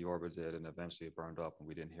gradually deorbited, and eventually it burned up, and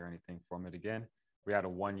we didn't hear anything from it again. We had a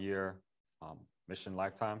 1-year mission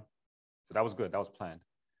lifetime. So that was good, that was planned.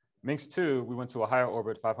 Minx 2, we went to a higher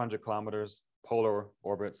orbit, 500 kilometers, polar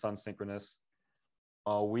orbit, sun synchronous.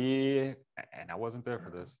 And I wasn't there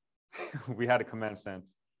for this. We had a command sent.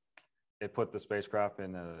 It put the spacecraft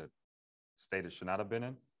in a state it should not have been in.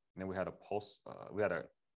 And then we had a pulse, we had a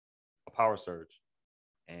power surge.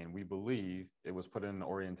 And we believe it was put in an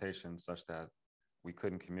orientation such that we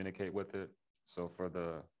couldn't communicate with it. So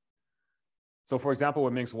for example,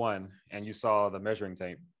 with Minx 1, and you saw the measuring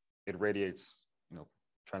tape, it radiates,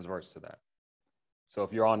 transverse to that. So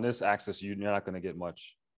if you're on this axis, you're not going to get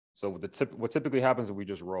much. So what typically happens is we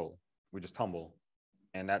just roll, we just tumble.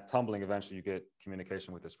 And that tumbling, eventually you get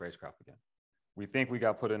communication with the spacecraft again. We think we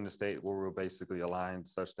got put in a state where we were basically aligned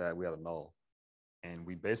such that we had a null. And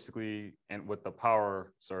we basically, and with the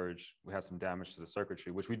power surge, we had some damage to the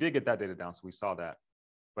circuitry, which we did get that data down, so we saw that.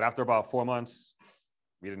 But after about 4 months,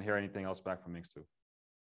 we didn't hear anything else back from Minx 2.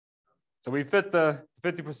 So we fit the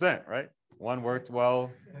 50%, right? One worked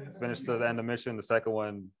well, finished to the end of mission. The second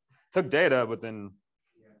one took data, but then,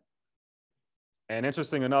 and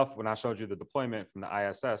interesting enough, when I showed you the deployment from the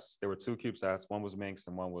ISS, there were 2 CubeSats. One was Minx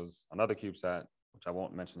and one was another CubeSat, which I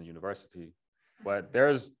won't mention the university. But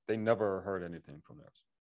they never heard anything from theirs.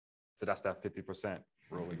 So that's that 50%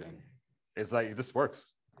 rule again. It's like, it just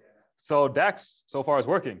works. So DAX so far is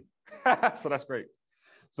working. So that's great.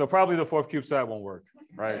 So probably the 4th CubeSat won't work,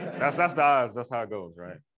 right? That's the odds, that's how it goes,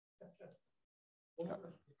 right?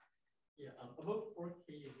 Yeah, above 4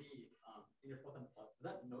 keV in your photon flux, is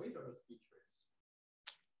that noise or speech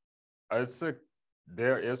waves?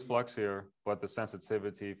 There is flux here, but the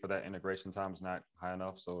sensitivity for that integration time is not high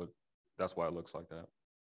enough. So that's why it looks like that.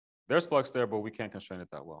 There's flux there, but we can't constrain it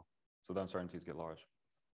that well. So the uncertainties get large.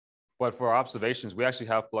 But for our observations, we actually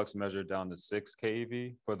have flux measured down to 6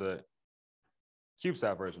 keV for the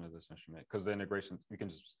CubeSat version of this instrument, because the integration, we can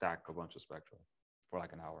just stack a bunch of spectra for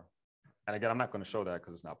like an hour. And again, I'm not going to show that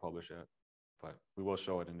because it's not published yet, but we will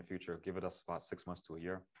show it in the future. Give it us about 6 months to a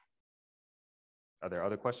year. Are there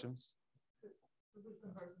other questions? This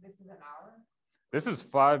is an hour? This is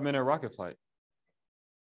 5-minute rocket flight.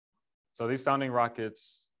 So these sounding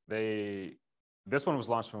rockets, this one was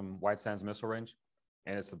launched from White Sands Missile Range,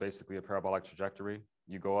 and it's basically a parabolic trajectory.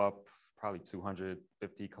 You go up probably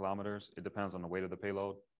 250 kilometers. It depends on the weight of the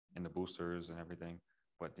payload and the boosters and everything.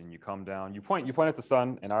 But then you come down, you point at the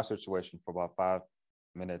sun. In our situation for about 5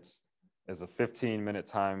 minutes. There's a 15-minute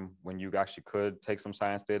time when you actually could take some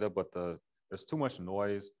science data, but there's too much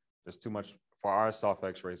noise. There's too much, for our soft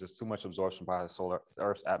X-rays, there's too much absorption by the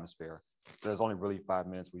Earth's atmosphere. So there's only really 5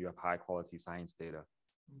 minutes where you have high quality science data.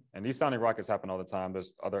 And these sounding rockets happen all the time.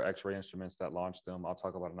 There's other X-ray instruments that launch them. I'll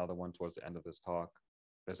talk about another one towards the end of this talk.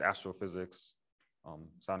 There's astrophysics,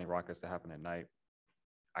 sounding rockets that happen at night.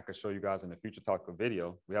 I could show you guys in the future talk a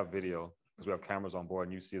video. We have video because we have cameras on board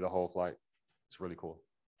and you see the whole flight. It's really cool.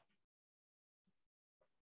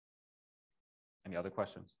 Any other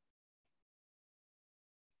questions?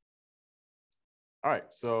 All right,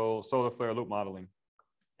 so solar flare loop modeling,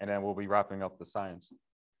 and then we'll be wrapping up the science.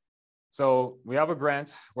 So we have a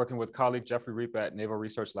grant working with colleague Jeffrey Reap at Naval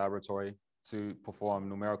Research Laboratory to perform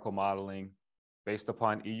numerical modeling based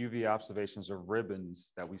upon EUV observations of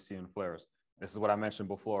ribbons that we see in flares. This is what I mentioned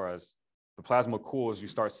before, as the plasma cools, you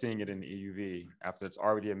start seeing it in the EUV after it's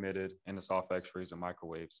already emitted in the soft X-rays and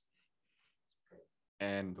microwaves.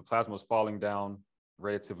 And the plasma is falling down,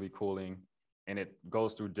 radiatively cooling, and it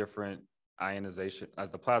goes through different ionization. As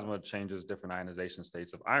the plasma changes different ionization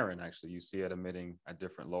states of iron, actually, you see it emitting at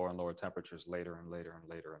different lower and lower temperatures later and later and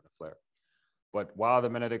later in the flare. But while the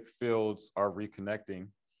magnetic fields are reconnecting,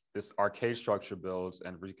 this arcade structure builds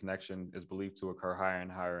and reconnection is believed to occur higher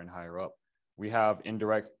and higher and higher up. We have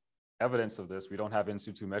indirect evidence of this. We don't have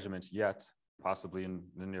in-situ measurements yet, possibly in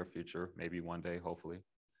the near future, maybe one day, hopefully.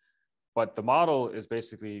 But the model is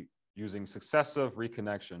basically using successive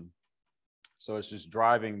reconnection. So it's just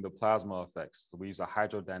driving the plasma effects. So we use a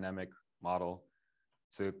hydrodynamic model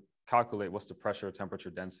to calculate what's the pressure, temperature,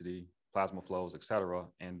 density, plasma flows, et cetera,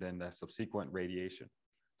 and then the subsequent radiation.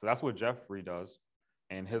 So that's what Jeffrey does.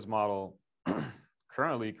 And his model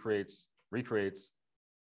currently recreates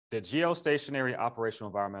the geostationary operational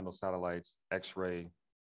environmental satellites X-ray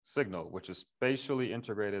signal, which is spatially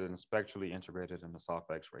integrated and spectrally integrated in the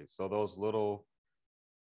soft X-rays. So those little,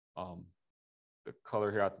 the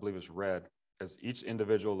color here I believe is red, is each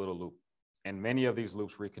individual little loop. And many of these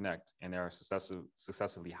loops reconnect and they are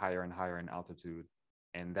successively higher and higher in altitude.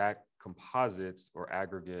 And that composites or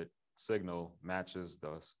aggregate signal matches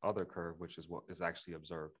the other curve, which is what is actually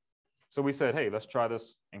observed. So we said, hey, let's try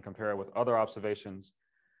this and compare it with other observations.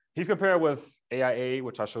 He's compared with AIA,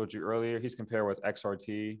 which I showed you earlier. He's compared with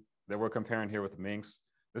XRT that we're comparing here with Minx.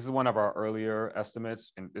 This is one of our earlier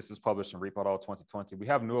estimates, and this is published in Report All 2020. We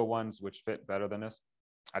have newer ones which fit better than this.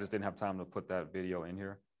 I just didn't have time to put that video in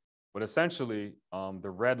here. But essentially, the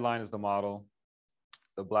red line is the model.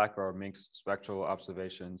 The black are Minx spectral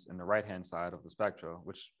observations in the right-hand side of the spectra,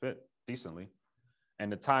 which fit decently.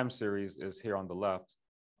 And the time series is here on the left.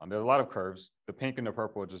 There's a lot of curves. The pink and the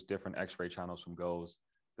purple are just different X-ray channels from GOES.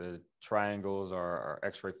 The triangles are our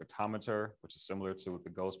X-ray photometer, which is similar to the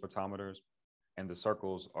GOES photometers. And the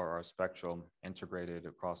circles are our spectrum integrated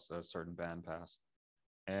across a certain bandpass.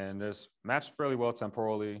 And there's matched fairly well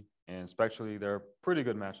temporally, and spectrally, they're pretty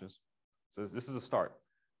good matches. So this is a start.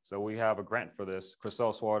 So we have a grant for this.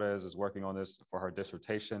 Crisel Suarez is working on this for her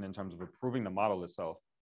dissertation in terms of improving the model itself.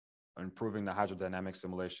 improving the hydrodynamic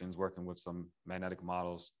simulations, working with some magnetic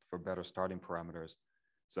models for better starting parameters.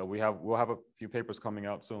 So we'll have a few papers coming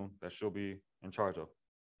out soon that she'll be in charge of.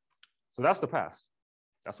 So that's the past.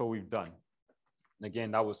 That's what we've done. And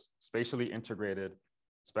again, that was spatially integrated,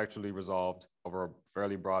 spectrally resolved over a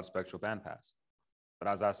fairly broad spectral bandpass. But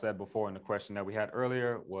as I said before in the question that we had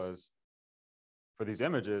earlier was, for these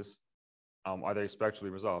images, are they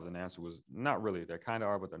spectrally resolved? And the answer was not really. They kind of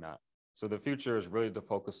are, but they're not. So the future is really to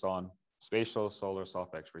focus on spatial solar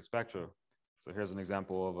soft X-ray spectra. So here's an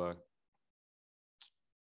example of a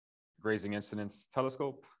grazing incidence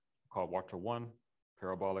telescope called Water 1,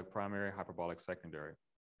 parabolic primary, hyperbolic secondary.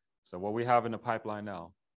 So what we have in the pipeline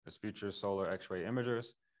now is future solar X-ray imagers.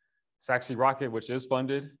 SAXI rocket, which is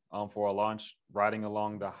funded for a launch riding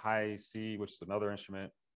along the high C, which is another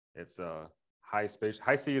instrument. It's a high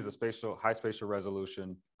C is a high spatial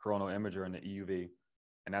resolution coronal imager in the EUV.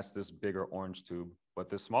 And that's this bigger orange tube. But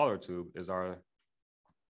this smaller tube is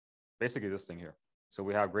basically this thing here. So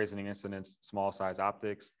we have grazing incidence, small size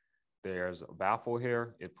optics. There's a baffle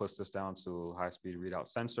here. It puts this down to high-speed readout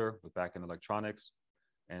sensor with back-end electronics.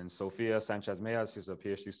 And Sofia Sanchez-Meas, she's a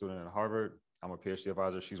PhD student at Harvard. I'm a PhD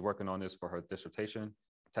advisor. She's working on this for her dissertation,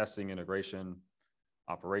 testing, integration,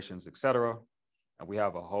 operations, et cetera. And we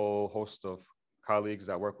have a whole host of colleagues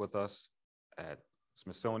that work with us at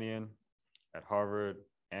Smithsonian, at Harvard,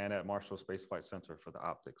 and at Marshall Space Flight Center for the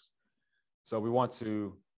optics. So we want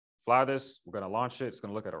to fly this. We're going to launch it. It's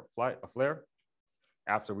going to look at a flare.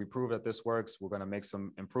 After we prove that this works, we're going to make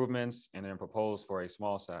some improvements and then propose for a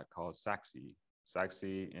SmallSat called SAXI.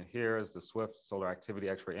 SAXI, and here is the Swift Solar Activity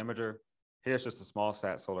X-ray imager. Here's just a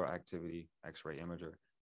SmallSat Solar Activity X-ray imager.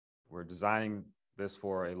 We're designing this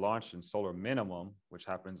for a launch in solar minimum, which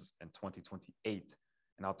happens in 2028.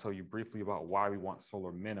 And I'll tell you briefly about why we want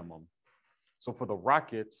solar minimum. So for the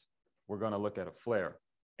rockets, we're going to look at a flare.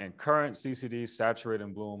 And current CCDs saturate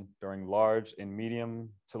and bloom during large and medium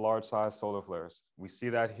to large size solar flares. We see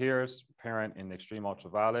that here, it's apparent in extreme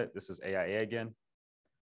ultraviolet. This is AIA again,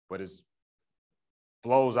 but it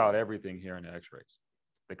blows out everything here in the X-rays.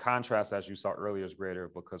 The contrast, as you saw earlier, is greater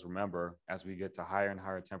because remember, as we get to higher and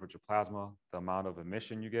higher temperature plasma, the amount of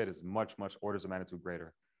emission you get is much, much orders of magnitude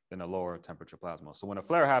greater than a lower temperature plasma. So when a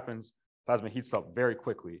flare happens, plasma heats up very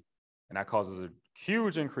quickly, and that causes a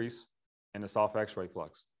huge increase in the soft X-ray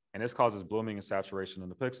flux. And this causes blooming and saturation in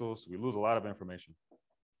the pixels. So we lose a lot of information.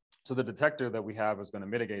 So the detector that we have is going to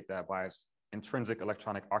mitigate that by its intrinsic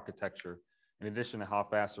electronic architecture, in addition to how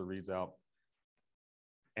fast it reads out.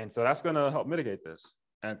 And so that's going to help mitigate this.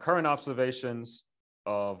 And current observations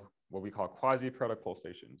of what we call quasi-periodic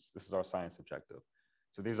pulsations. This is our science objective.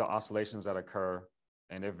 So these are oscillations that occur,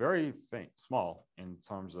 and they're very faint, small in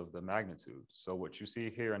terms of the magnitude. So what you see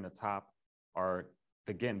here in the top are,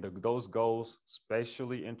 again, those goals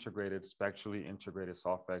spatially integrated, spectrally integrated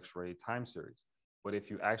soft X-ray time series. But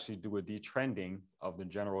if you actually do a detrending of the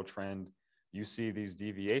general trend, you see these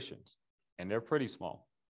deviations, and they're pretty small.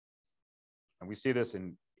 And we see this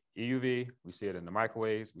in EUV, we see it in the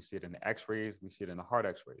microwaves, we see it in the X-rays, we see it in the hard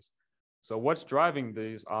X-rays. So what's driving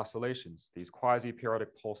these oscillations, these quasi-periodic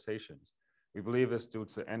pulsations? We believe it's due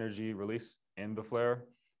to energy release in the flare.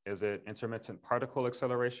 Is it intermittent particle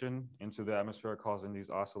acceleration into the atmosphere causing these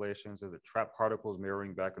oscillations? Is it trapped particles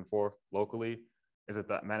mirroring back and forth locally? Is it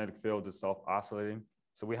that magnetic field is self-oscillating?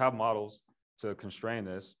 So we have models to constrain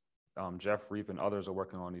this. Jeff Reap and others are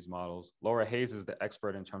working on these models. Laura Hayes is the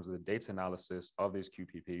expert in terms of the data analysis of these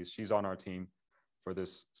QPPs. She's on our team for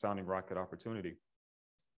this sounding rocket opportunity.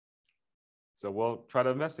 So we'll try to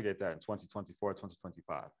investigate that in 2024,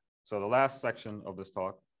 2025. So the last section of this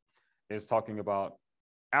talk is talking about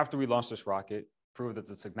after we launch this rocket, prove that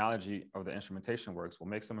the technology of the instrumentation works, we'll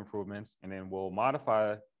make some improvements, and then we'll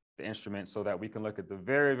modify the instrument so that we can look at the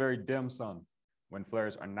very, very dim sun when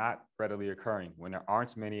flares are not readily occurring, when there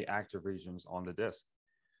aren't many active regions on the disk.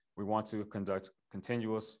 We want to conduct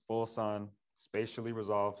continuous full sun, spatially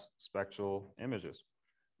resolved spectral images.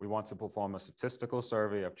 We want to perform a statistical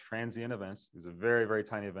survey of transient events. These are very, very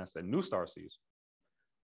tiny events that NuSTAR sees.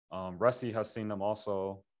 RESI has seen them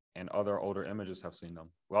also, and other older images have seen them.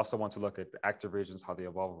 We also want to look at the active regions, how they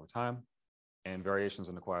evolve over time, and variations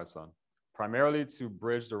in the quiet sun, primarily to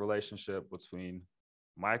bridge the relationship between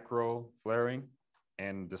micro flaring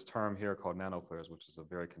and this term here called nanoflares, which is a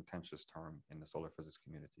very contentious term in the solar physics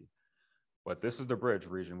community. But this is the bridge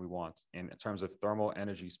region we want in terms of thermal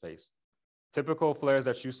energy space. Typical flares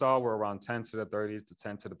that you saw were around 10 to the 30 to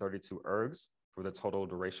 10 to the 32 ergs for the total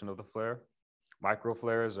duration of the flare. Micro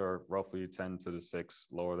flares are roughly 10 to the 6,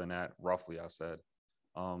 lower than that, roughly, I said.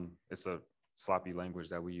 It's a sloppy language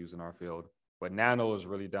that we use in our field. but nano is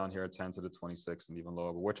really down here at 10 to the 26 and even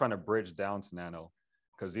lower. But we're trying to bridge down to nano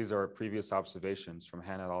because these are previous observations from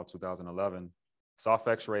Han et al. 2011. Soft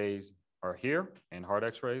X-rays are here and hard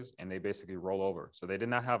X-rays, and they basically roll over. So they did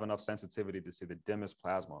not have enough sensitivity to see the dimmest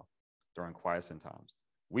plasma during quiescent times.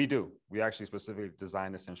 We do. We actually specifically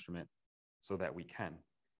designed this instrument so that we can.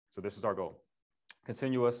 So this is our goal.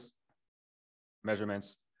 Continuous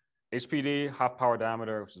measurements. HPD, half power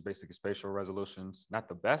diameter, which is basically spatial resolutions. Not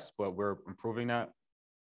the best, but we're improving that.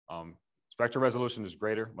 Spectral resolution is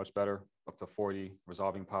greater, much better, up to 40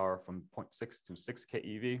 resolving power from 0.6 to 6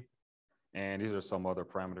 keV. And these are some other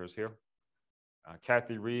parameters here.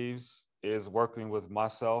 Kathy Reeves is working with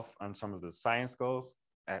myself on some of the science goals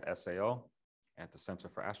at SAO, at the Center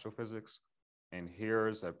for Astrophysics. And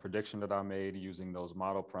here's a prediction that I made using those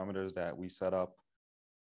model parameters that we set up.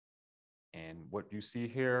 And what you see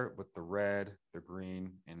here with the red, the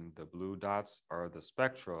green, and the blue dots are the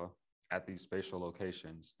spectra at these spatial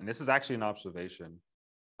locations. And this is actually an observation.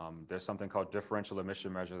 There's something called differential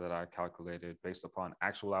emission measure that I calculated based upon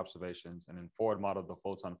actual observations and then forward modeled the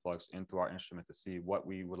photon flux into our instrument to see what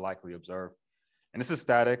we would likely observe. And this is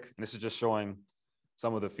static, and this is just showing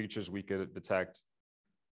some of the features we could detect,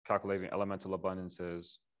 calculating elemental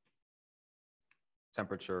abundances,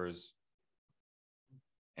 temperatures,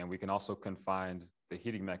 and we can also confine the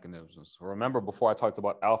heating mechanisms. Remember, before I talked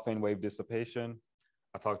about alphane wave dissipation,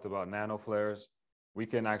 I talked about nanoflares. We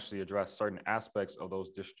can actually address certain aspects of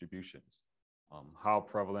those distributions. How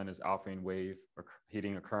prevalent is alphane wave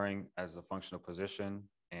heating occurring as a function of position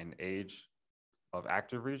and age of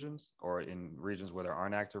active regions, or in regions where there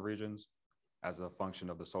aren't active regions as a function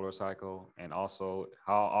of the solar cycle? And also,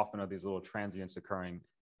 how often are these little transients occurring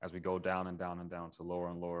as we go down and down and down to lower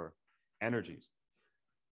and lower energies?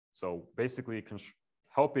 So basically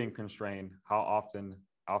helping constrain how often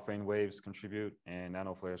alphane waves contribute and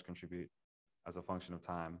nanoflares contribute as a function of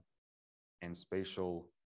time and spatial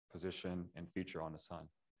position and feature on the sun.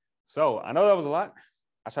 So I know that was a lot.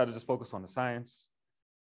 I tried to just focus on the science,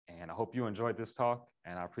 and I hope you enjoyed this talk,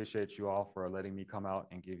 and I appreciate you all for letting me come out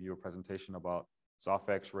and give you a presentation about soft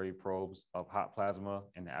X-ray probes of hot plasma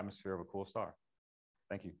in the atmosphere of a cool star.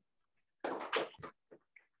 Thank you.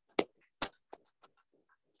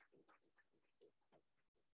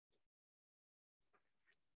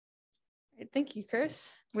 Thank you,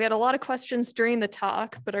 Chris. We had a lot of questions during the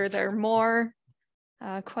talk, but are there more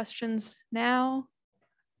questions now?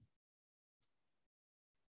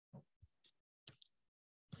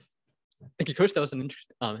 Thank you, Chris. That was an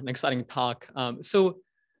exciting talk. So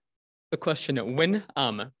the question, when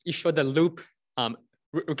you showed the loop,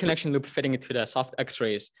 reconnection loop fitting into the soft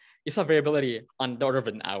X-rays, you saw variability on the order of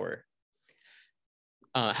an hour.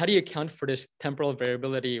 How do you account for this temporal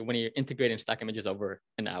variability when you integrate and stack images over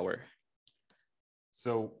an hour?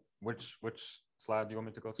 So which slide do you want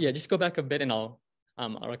me to go to? Yeah, just go back a bit and I'll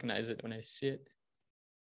recognize it when I see it.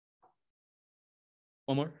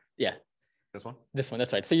 One more? Yeah. This one? This one,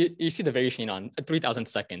 that's right. So you see the variation on 3,000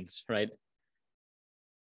 seconds, right?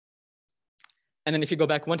 And then if you go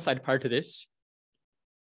back one slide prior to this,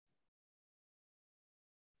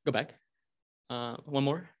 go back. One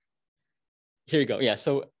more. Here you go. Yeah.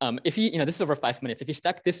 So if you, this is over 5 minutes. If you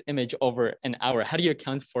stack this image over an hour, how do you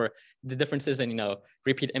account for the differences in,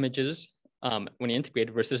 repeat images when you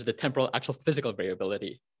integrate versus the temporal actual physical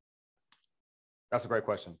variability? That's a great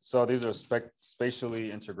question. So these are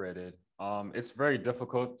spatially integrated. It's very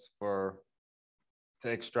difficult to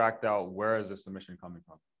extract out where is this emission coming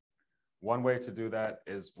from. One way to do that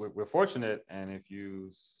is we're fortunate, and if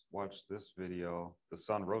you watch this video, the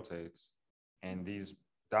sun rotates, and these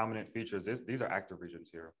dominant features, these are active regions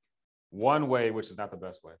here. One way, which is not the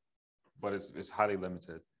best way, but it's highly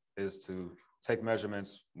limited, is to take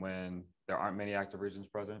measurements when there aren't many active regions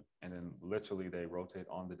present, and then literally they rotate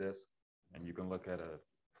on the disk, and you can look at a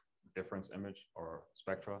difference image or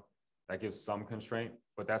spectra. That gives some constraint,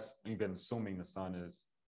 but that's even assuming the sun is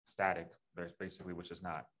static, basically, which is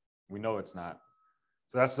not. We know it's not.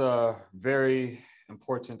 So that's a very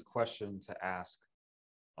important question to ask.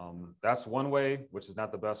 That's one way, which is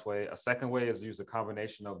not the best way. A second way is use a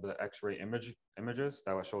combination of the X-ray images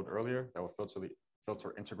that I showed earlier that were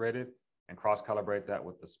filter integrated and cross-calibrate that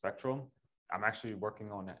with the spectrum. I'm actually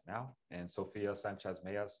working on that now, and Sofia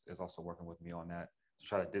Sanchez-Mayas is also working with me on that to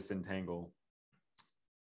try to disentangle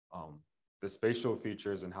the spatial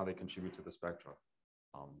features and how they contribute to the spectrum.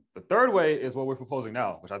 The third way is what we're proposing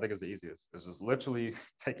now, which I think is the easiest. Is just literally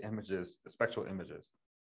take images, spectral images,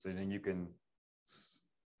 so then you can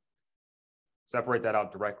separate that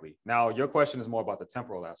out directly. Now, your question is more about the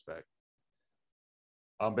temporal aspect.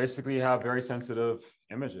 Basically, you have very sensitive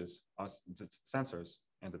images, sensors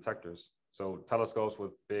and detectors. So telescopes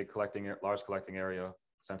with large collecting area,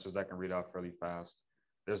 sensors that can read out fairly fast.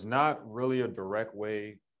 There's not really a direct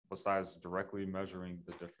way besides directly measuring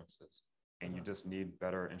the differences. And you just need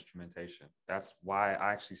better instrumentation. That's why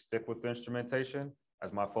I actually stick with the instrumentation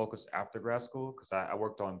as my focus after grad school, because I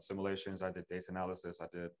worked on simulations, I did data analysis, I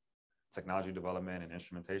did technology development and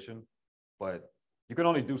instrumentation, but you can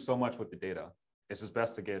only do so much with the data. It's just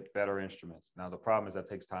best to get better instruments. Now, the problem is that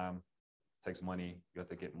takes time, takes money, you have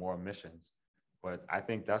to get more missions, but I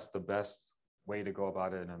think that's the best way to go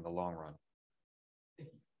about it in the long run.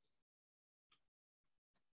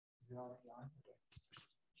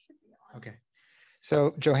 Okay.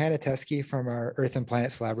 So Johanna Teskey from our Earth and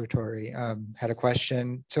Planets Laboratory had a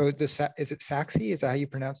question. So is it SAXI? Is that how you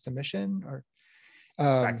pronounce the mission? Or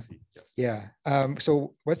SAXI, yes. Yeah.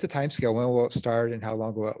 So what's the time scale? When will it start and how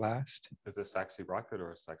long will it last? Is it SAXI rocket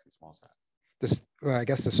or SAXI SmallSat? Well, I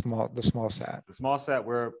guess the SmallSat. The SmallSat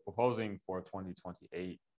we're proposing for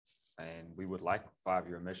 2028, and we would like a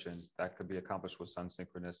 5-year mission that could be accomplished with sun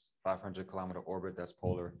synchronous 500-kilometer orbit that's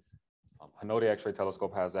polar. Hanode X-ray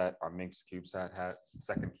telescope has that. Our Minx CubeSat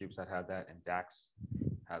second CubeSat had that, and DAX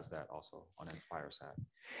has that also on InspireSat.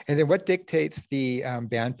 And then what dictates the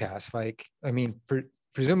bandpass? Like, I mean,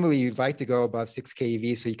 presumably you'd like to go above 6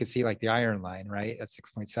 keV so you could see like the iron line, right? At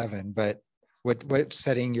 6.7, but what's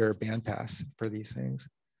setting your bandpass for these things?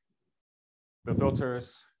 The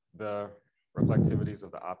filters, the reflectivities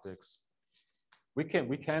of the optics. We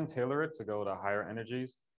can tailor it to go to higher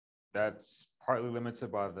energies. That's partly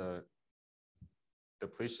limited by the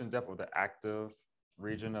depletion depth of the active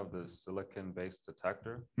region of the silicon-based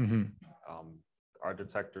detector. Mm-hmm. Our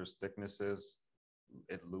detector's thicknesses,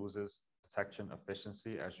 it loses detection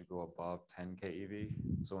efficiency as you go above 10 keV.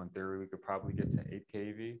 So in theory, we could probably get to 8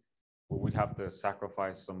 keV, but we'd have to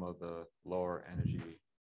sacrifice some of the lower energy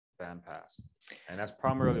bandpass. And that's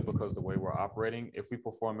primarily because the way we're operating, if we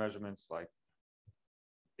perform measurements like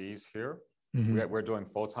these here, Mm-hmm. we're doing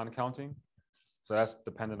photon counting. So that's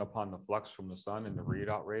dependent upon the flux from the sun and the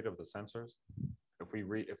readout rate of the sensors.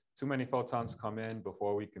 If too many photons come in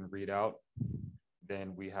before we can read out,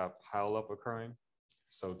 then we have pileup occurring.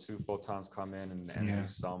 So 2 photons come in and the energy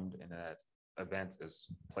is summed, and that event is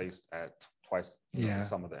placed at twice the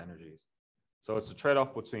sum of the energies. So it's a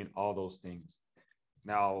trade-off between all those things.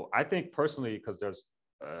 Now, I think personally, because there's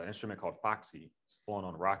an instrument called FOXY, it's flown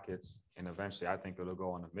on rockets, and eventually I think it'll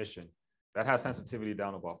go on a mission that has sensitivity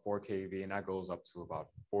down to about 4 keV, and that goes up to about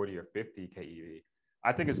 40 or 50 keV.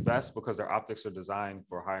 I think it's best because their optics are designed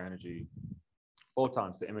for high energy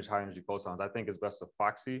photons, to image high energy photons. I think it's best if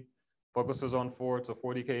FOXY focuses on 4 to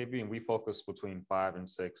 40 keV, and we focus between 5 and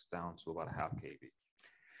 6 down to about 0.5 keV.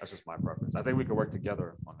 That's just my preference. I think we could work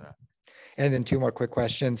together on that. And then 2 more quick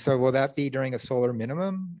questions. So will that be during a solar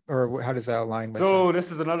minimum, or how does that align with So this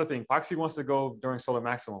is another thing. FOXY wants to go during solar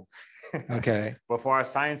maximum. Okay. But for our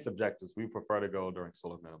science objectives, we prefer to go during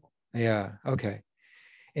solar minimum. Yeah. Okay.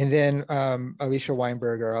 And then Alicia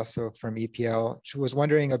Weinberger, also from EPL, she was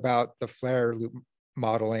wondering about the flare loop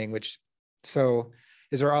modeling, so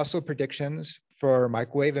is there also predictions for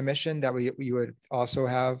microwave emission that we would also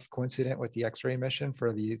have coincident with the X-ray emission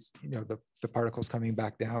for these, the particles coming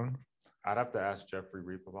back down? I'd have to ask Jeffrey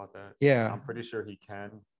Reap about that. Yeah. I'm pretty sure he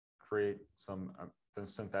can create some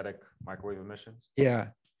synthetic microwave emissions. Yeah.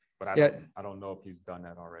 But I don't know if he's done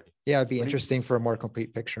that already. Yeah, it'd be interesting for a more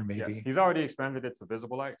complete picture, maybe. Yes, he's already expanded it to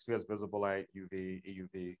visible light. So he has visible light, UV,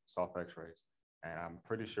 EUV, soft X-rays. And I'm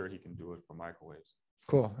pretty sure he can do it for microwaves.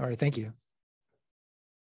 Cool. All right. Thank you.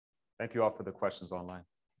 Thank you all for the questions online.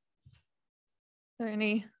 Are there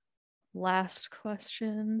any last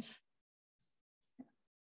questions?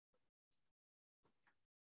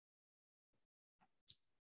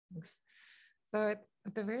 Thanks. So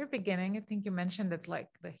at the very beginning, I think you mentioned that like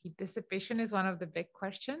the heat dissipation is one of the big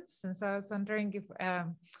questions. And so I was wondering if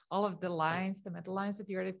all of the lines, the metal lines that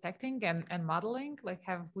you're detecting and modeling, like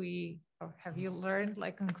have you learned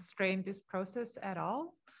like constrain this process at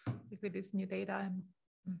all like with this new data?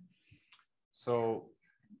 So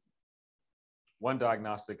one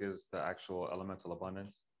diagnostic is the actual elemental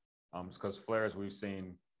abundance. Because flares, we've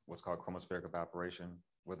seen what's called chromospheric evaporation,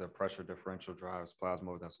 where the pressure differential drives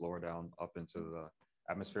plasma that's lower down up into the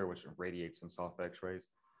atmosphere, which radiates in soft X-rays.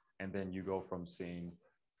 And then you go from seeing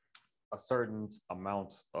a certain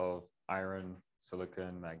amount of iron,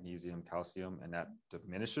 silicon, magnesium, calcium, and that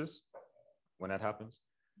diminishes when that happens.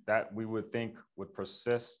 That we would think would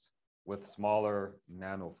persist with smaller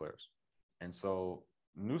nano flares. And so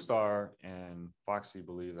NuStar and FOXY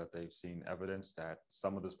believe that they've seen evidence that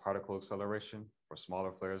some of this particle acceleration for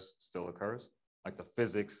smaller flares still occurs. Like the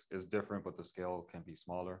physics is different, but the scale can be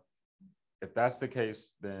smaller. If that's the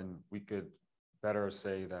case, then we could better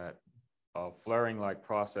say that a flaring-like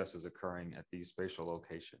process is occurring at these spatial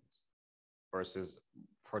locations versus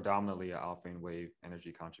predominantly an Alfvén wave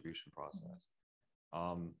energy contribution process.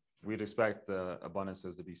 We'd expect the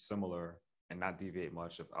abundances to be similar and not deviate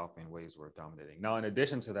much if Alfvén waves were dominating. Now, in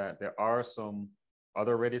addition to that, there are some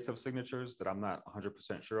other radiative signatures that I'm not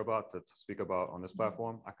 100% sure about to speak about on this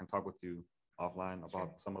platform. I can talk with you offline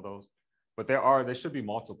about some of those, but there should be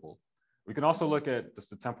multiple. We can also look at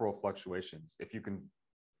just the temporal fluctuations. If you can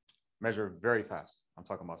measure very fast, I'm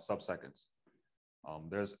talking about sub-seconds.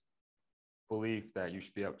 There's belief that you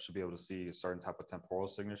should be able to see a certain type of temporal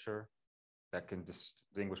signature that can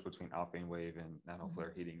distinguish between Alfvén wave and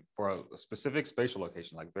nanoflare heating for a specific spatial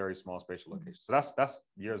location, like very small spatial location. So that's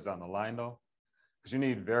years down the line though, because you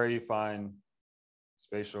need very fine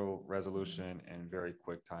spatial resolution and very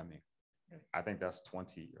quick timing. I think that's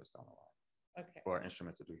 20 years down the line for an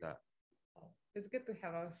instrument to do that. It's good to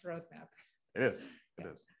have a roadmap. It is, it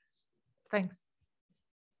is. Thanks.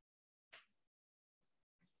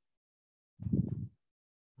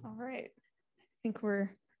 All right, I think we're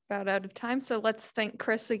about out of time. So let's thank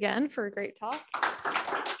Chris again for a great talk.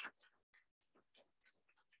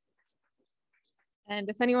 And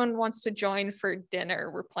if anyone wants to join for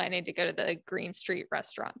dinner, we're planning to go to the Green Street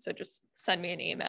restaurant. So just send me an email.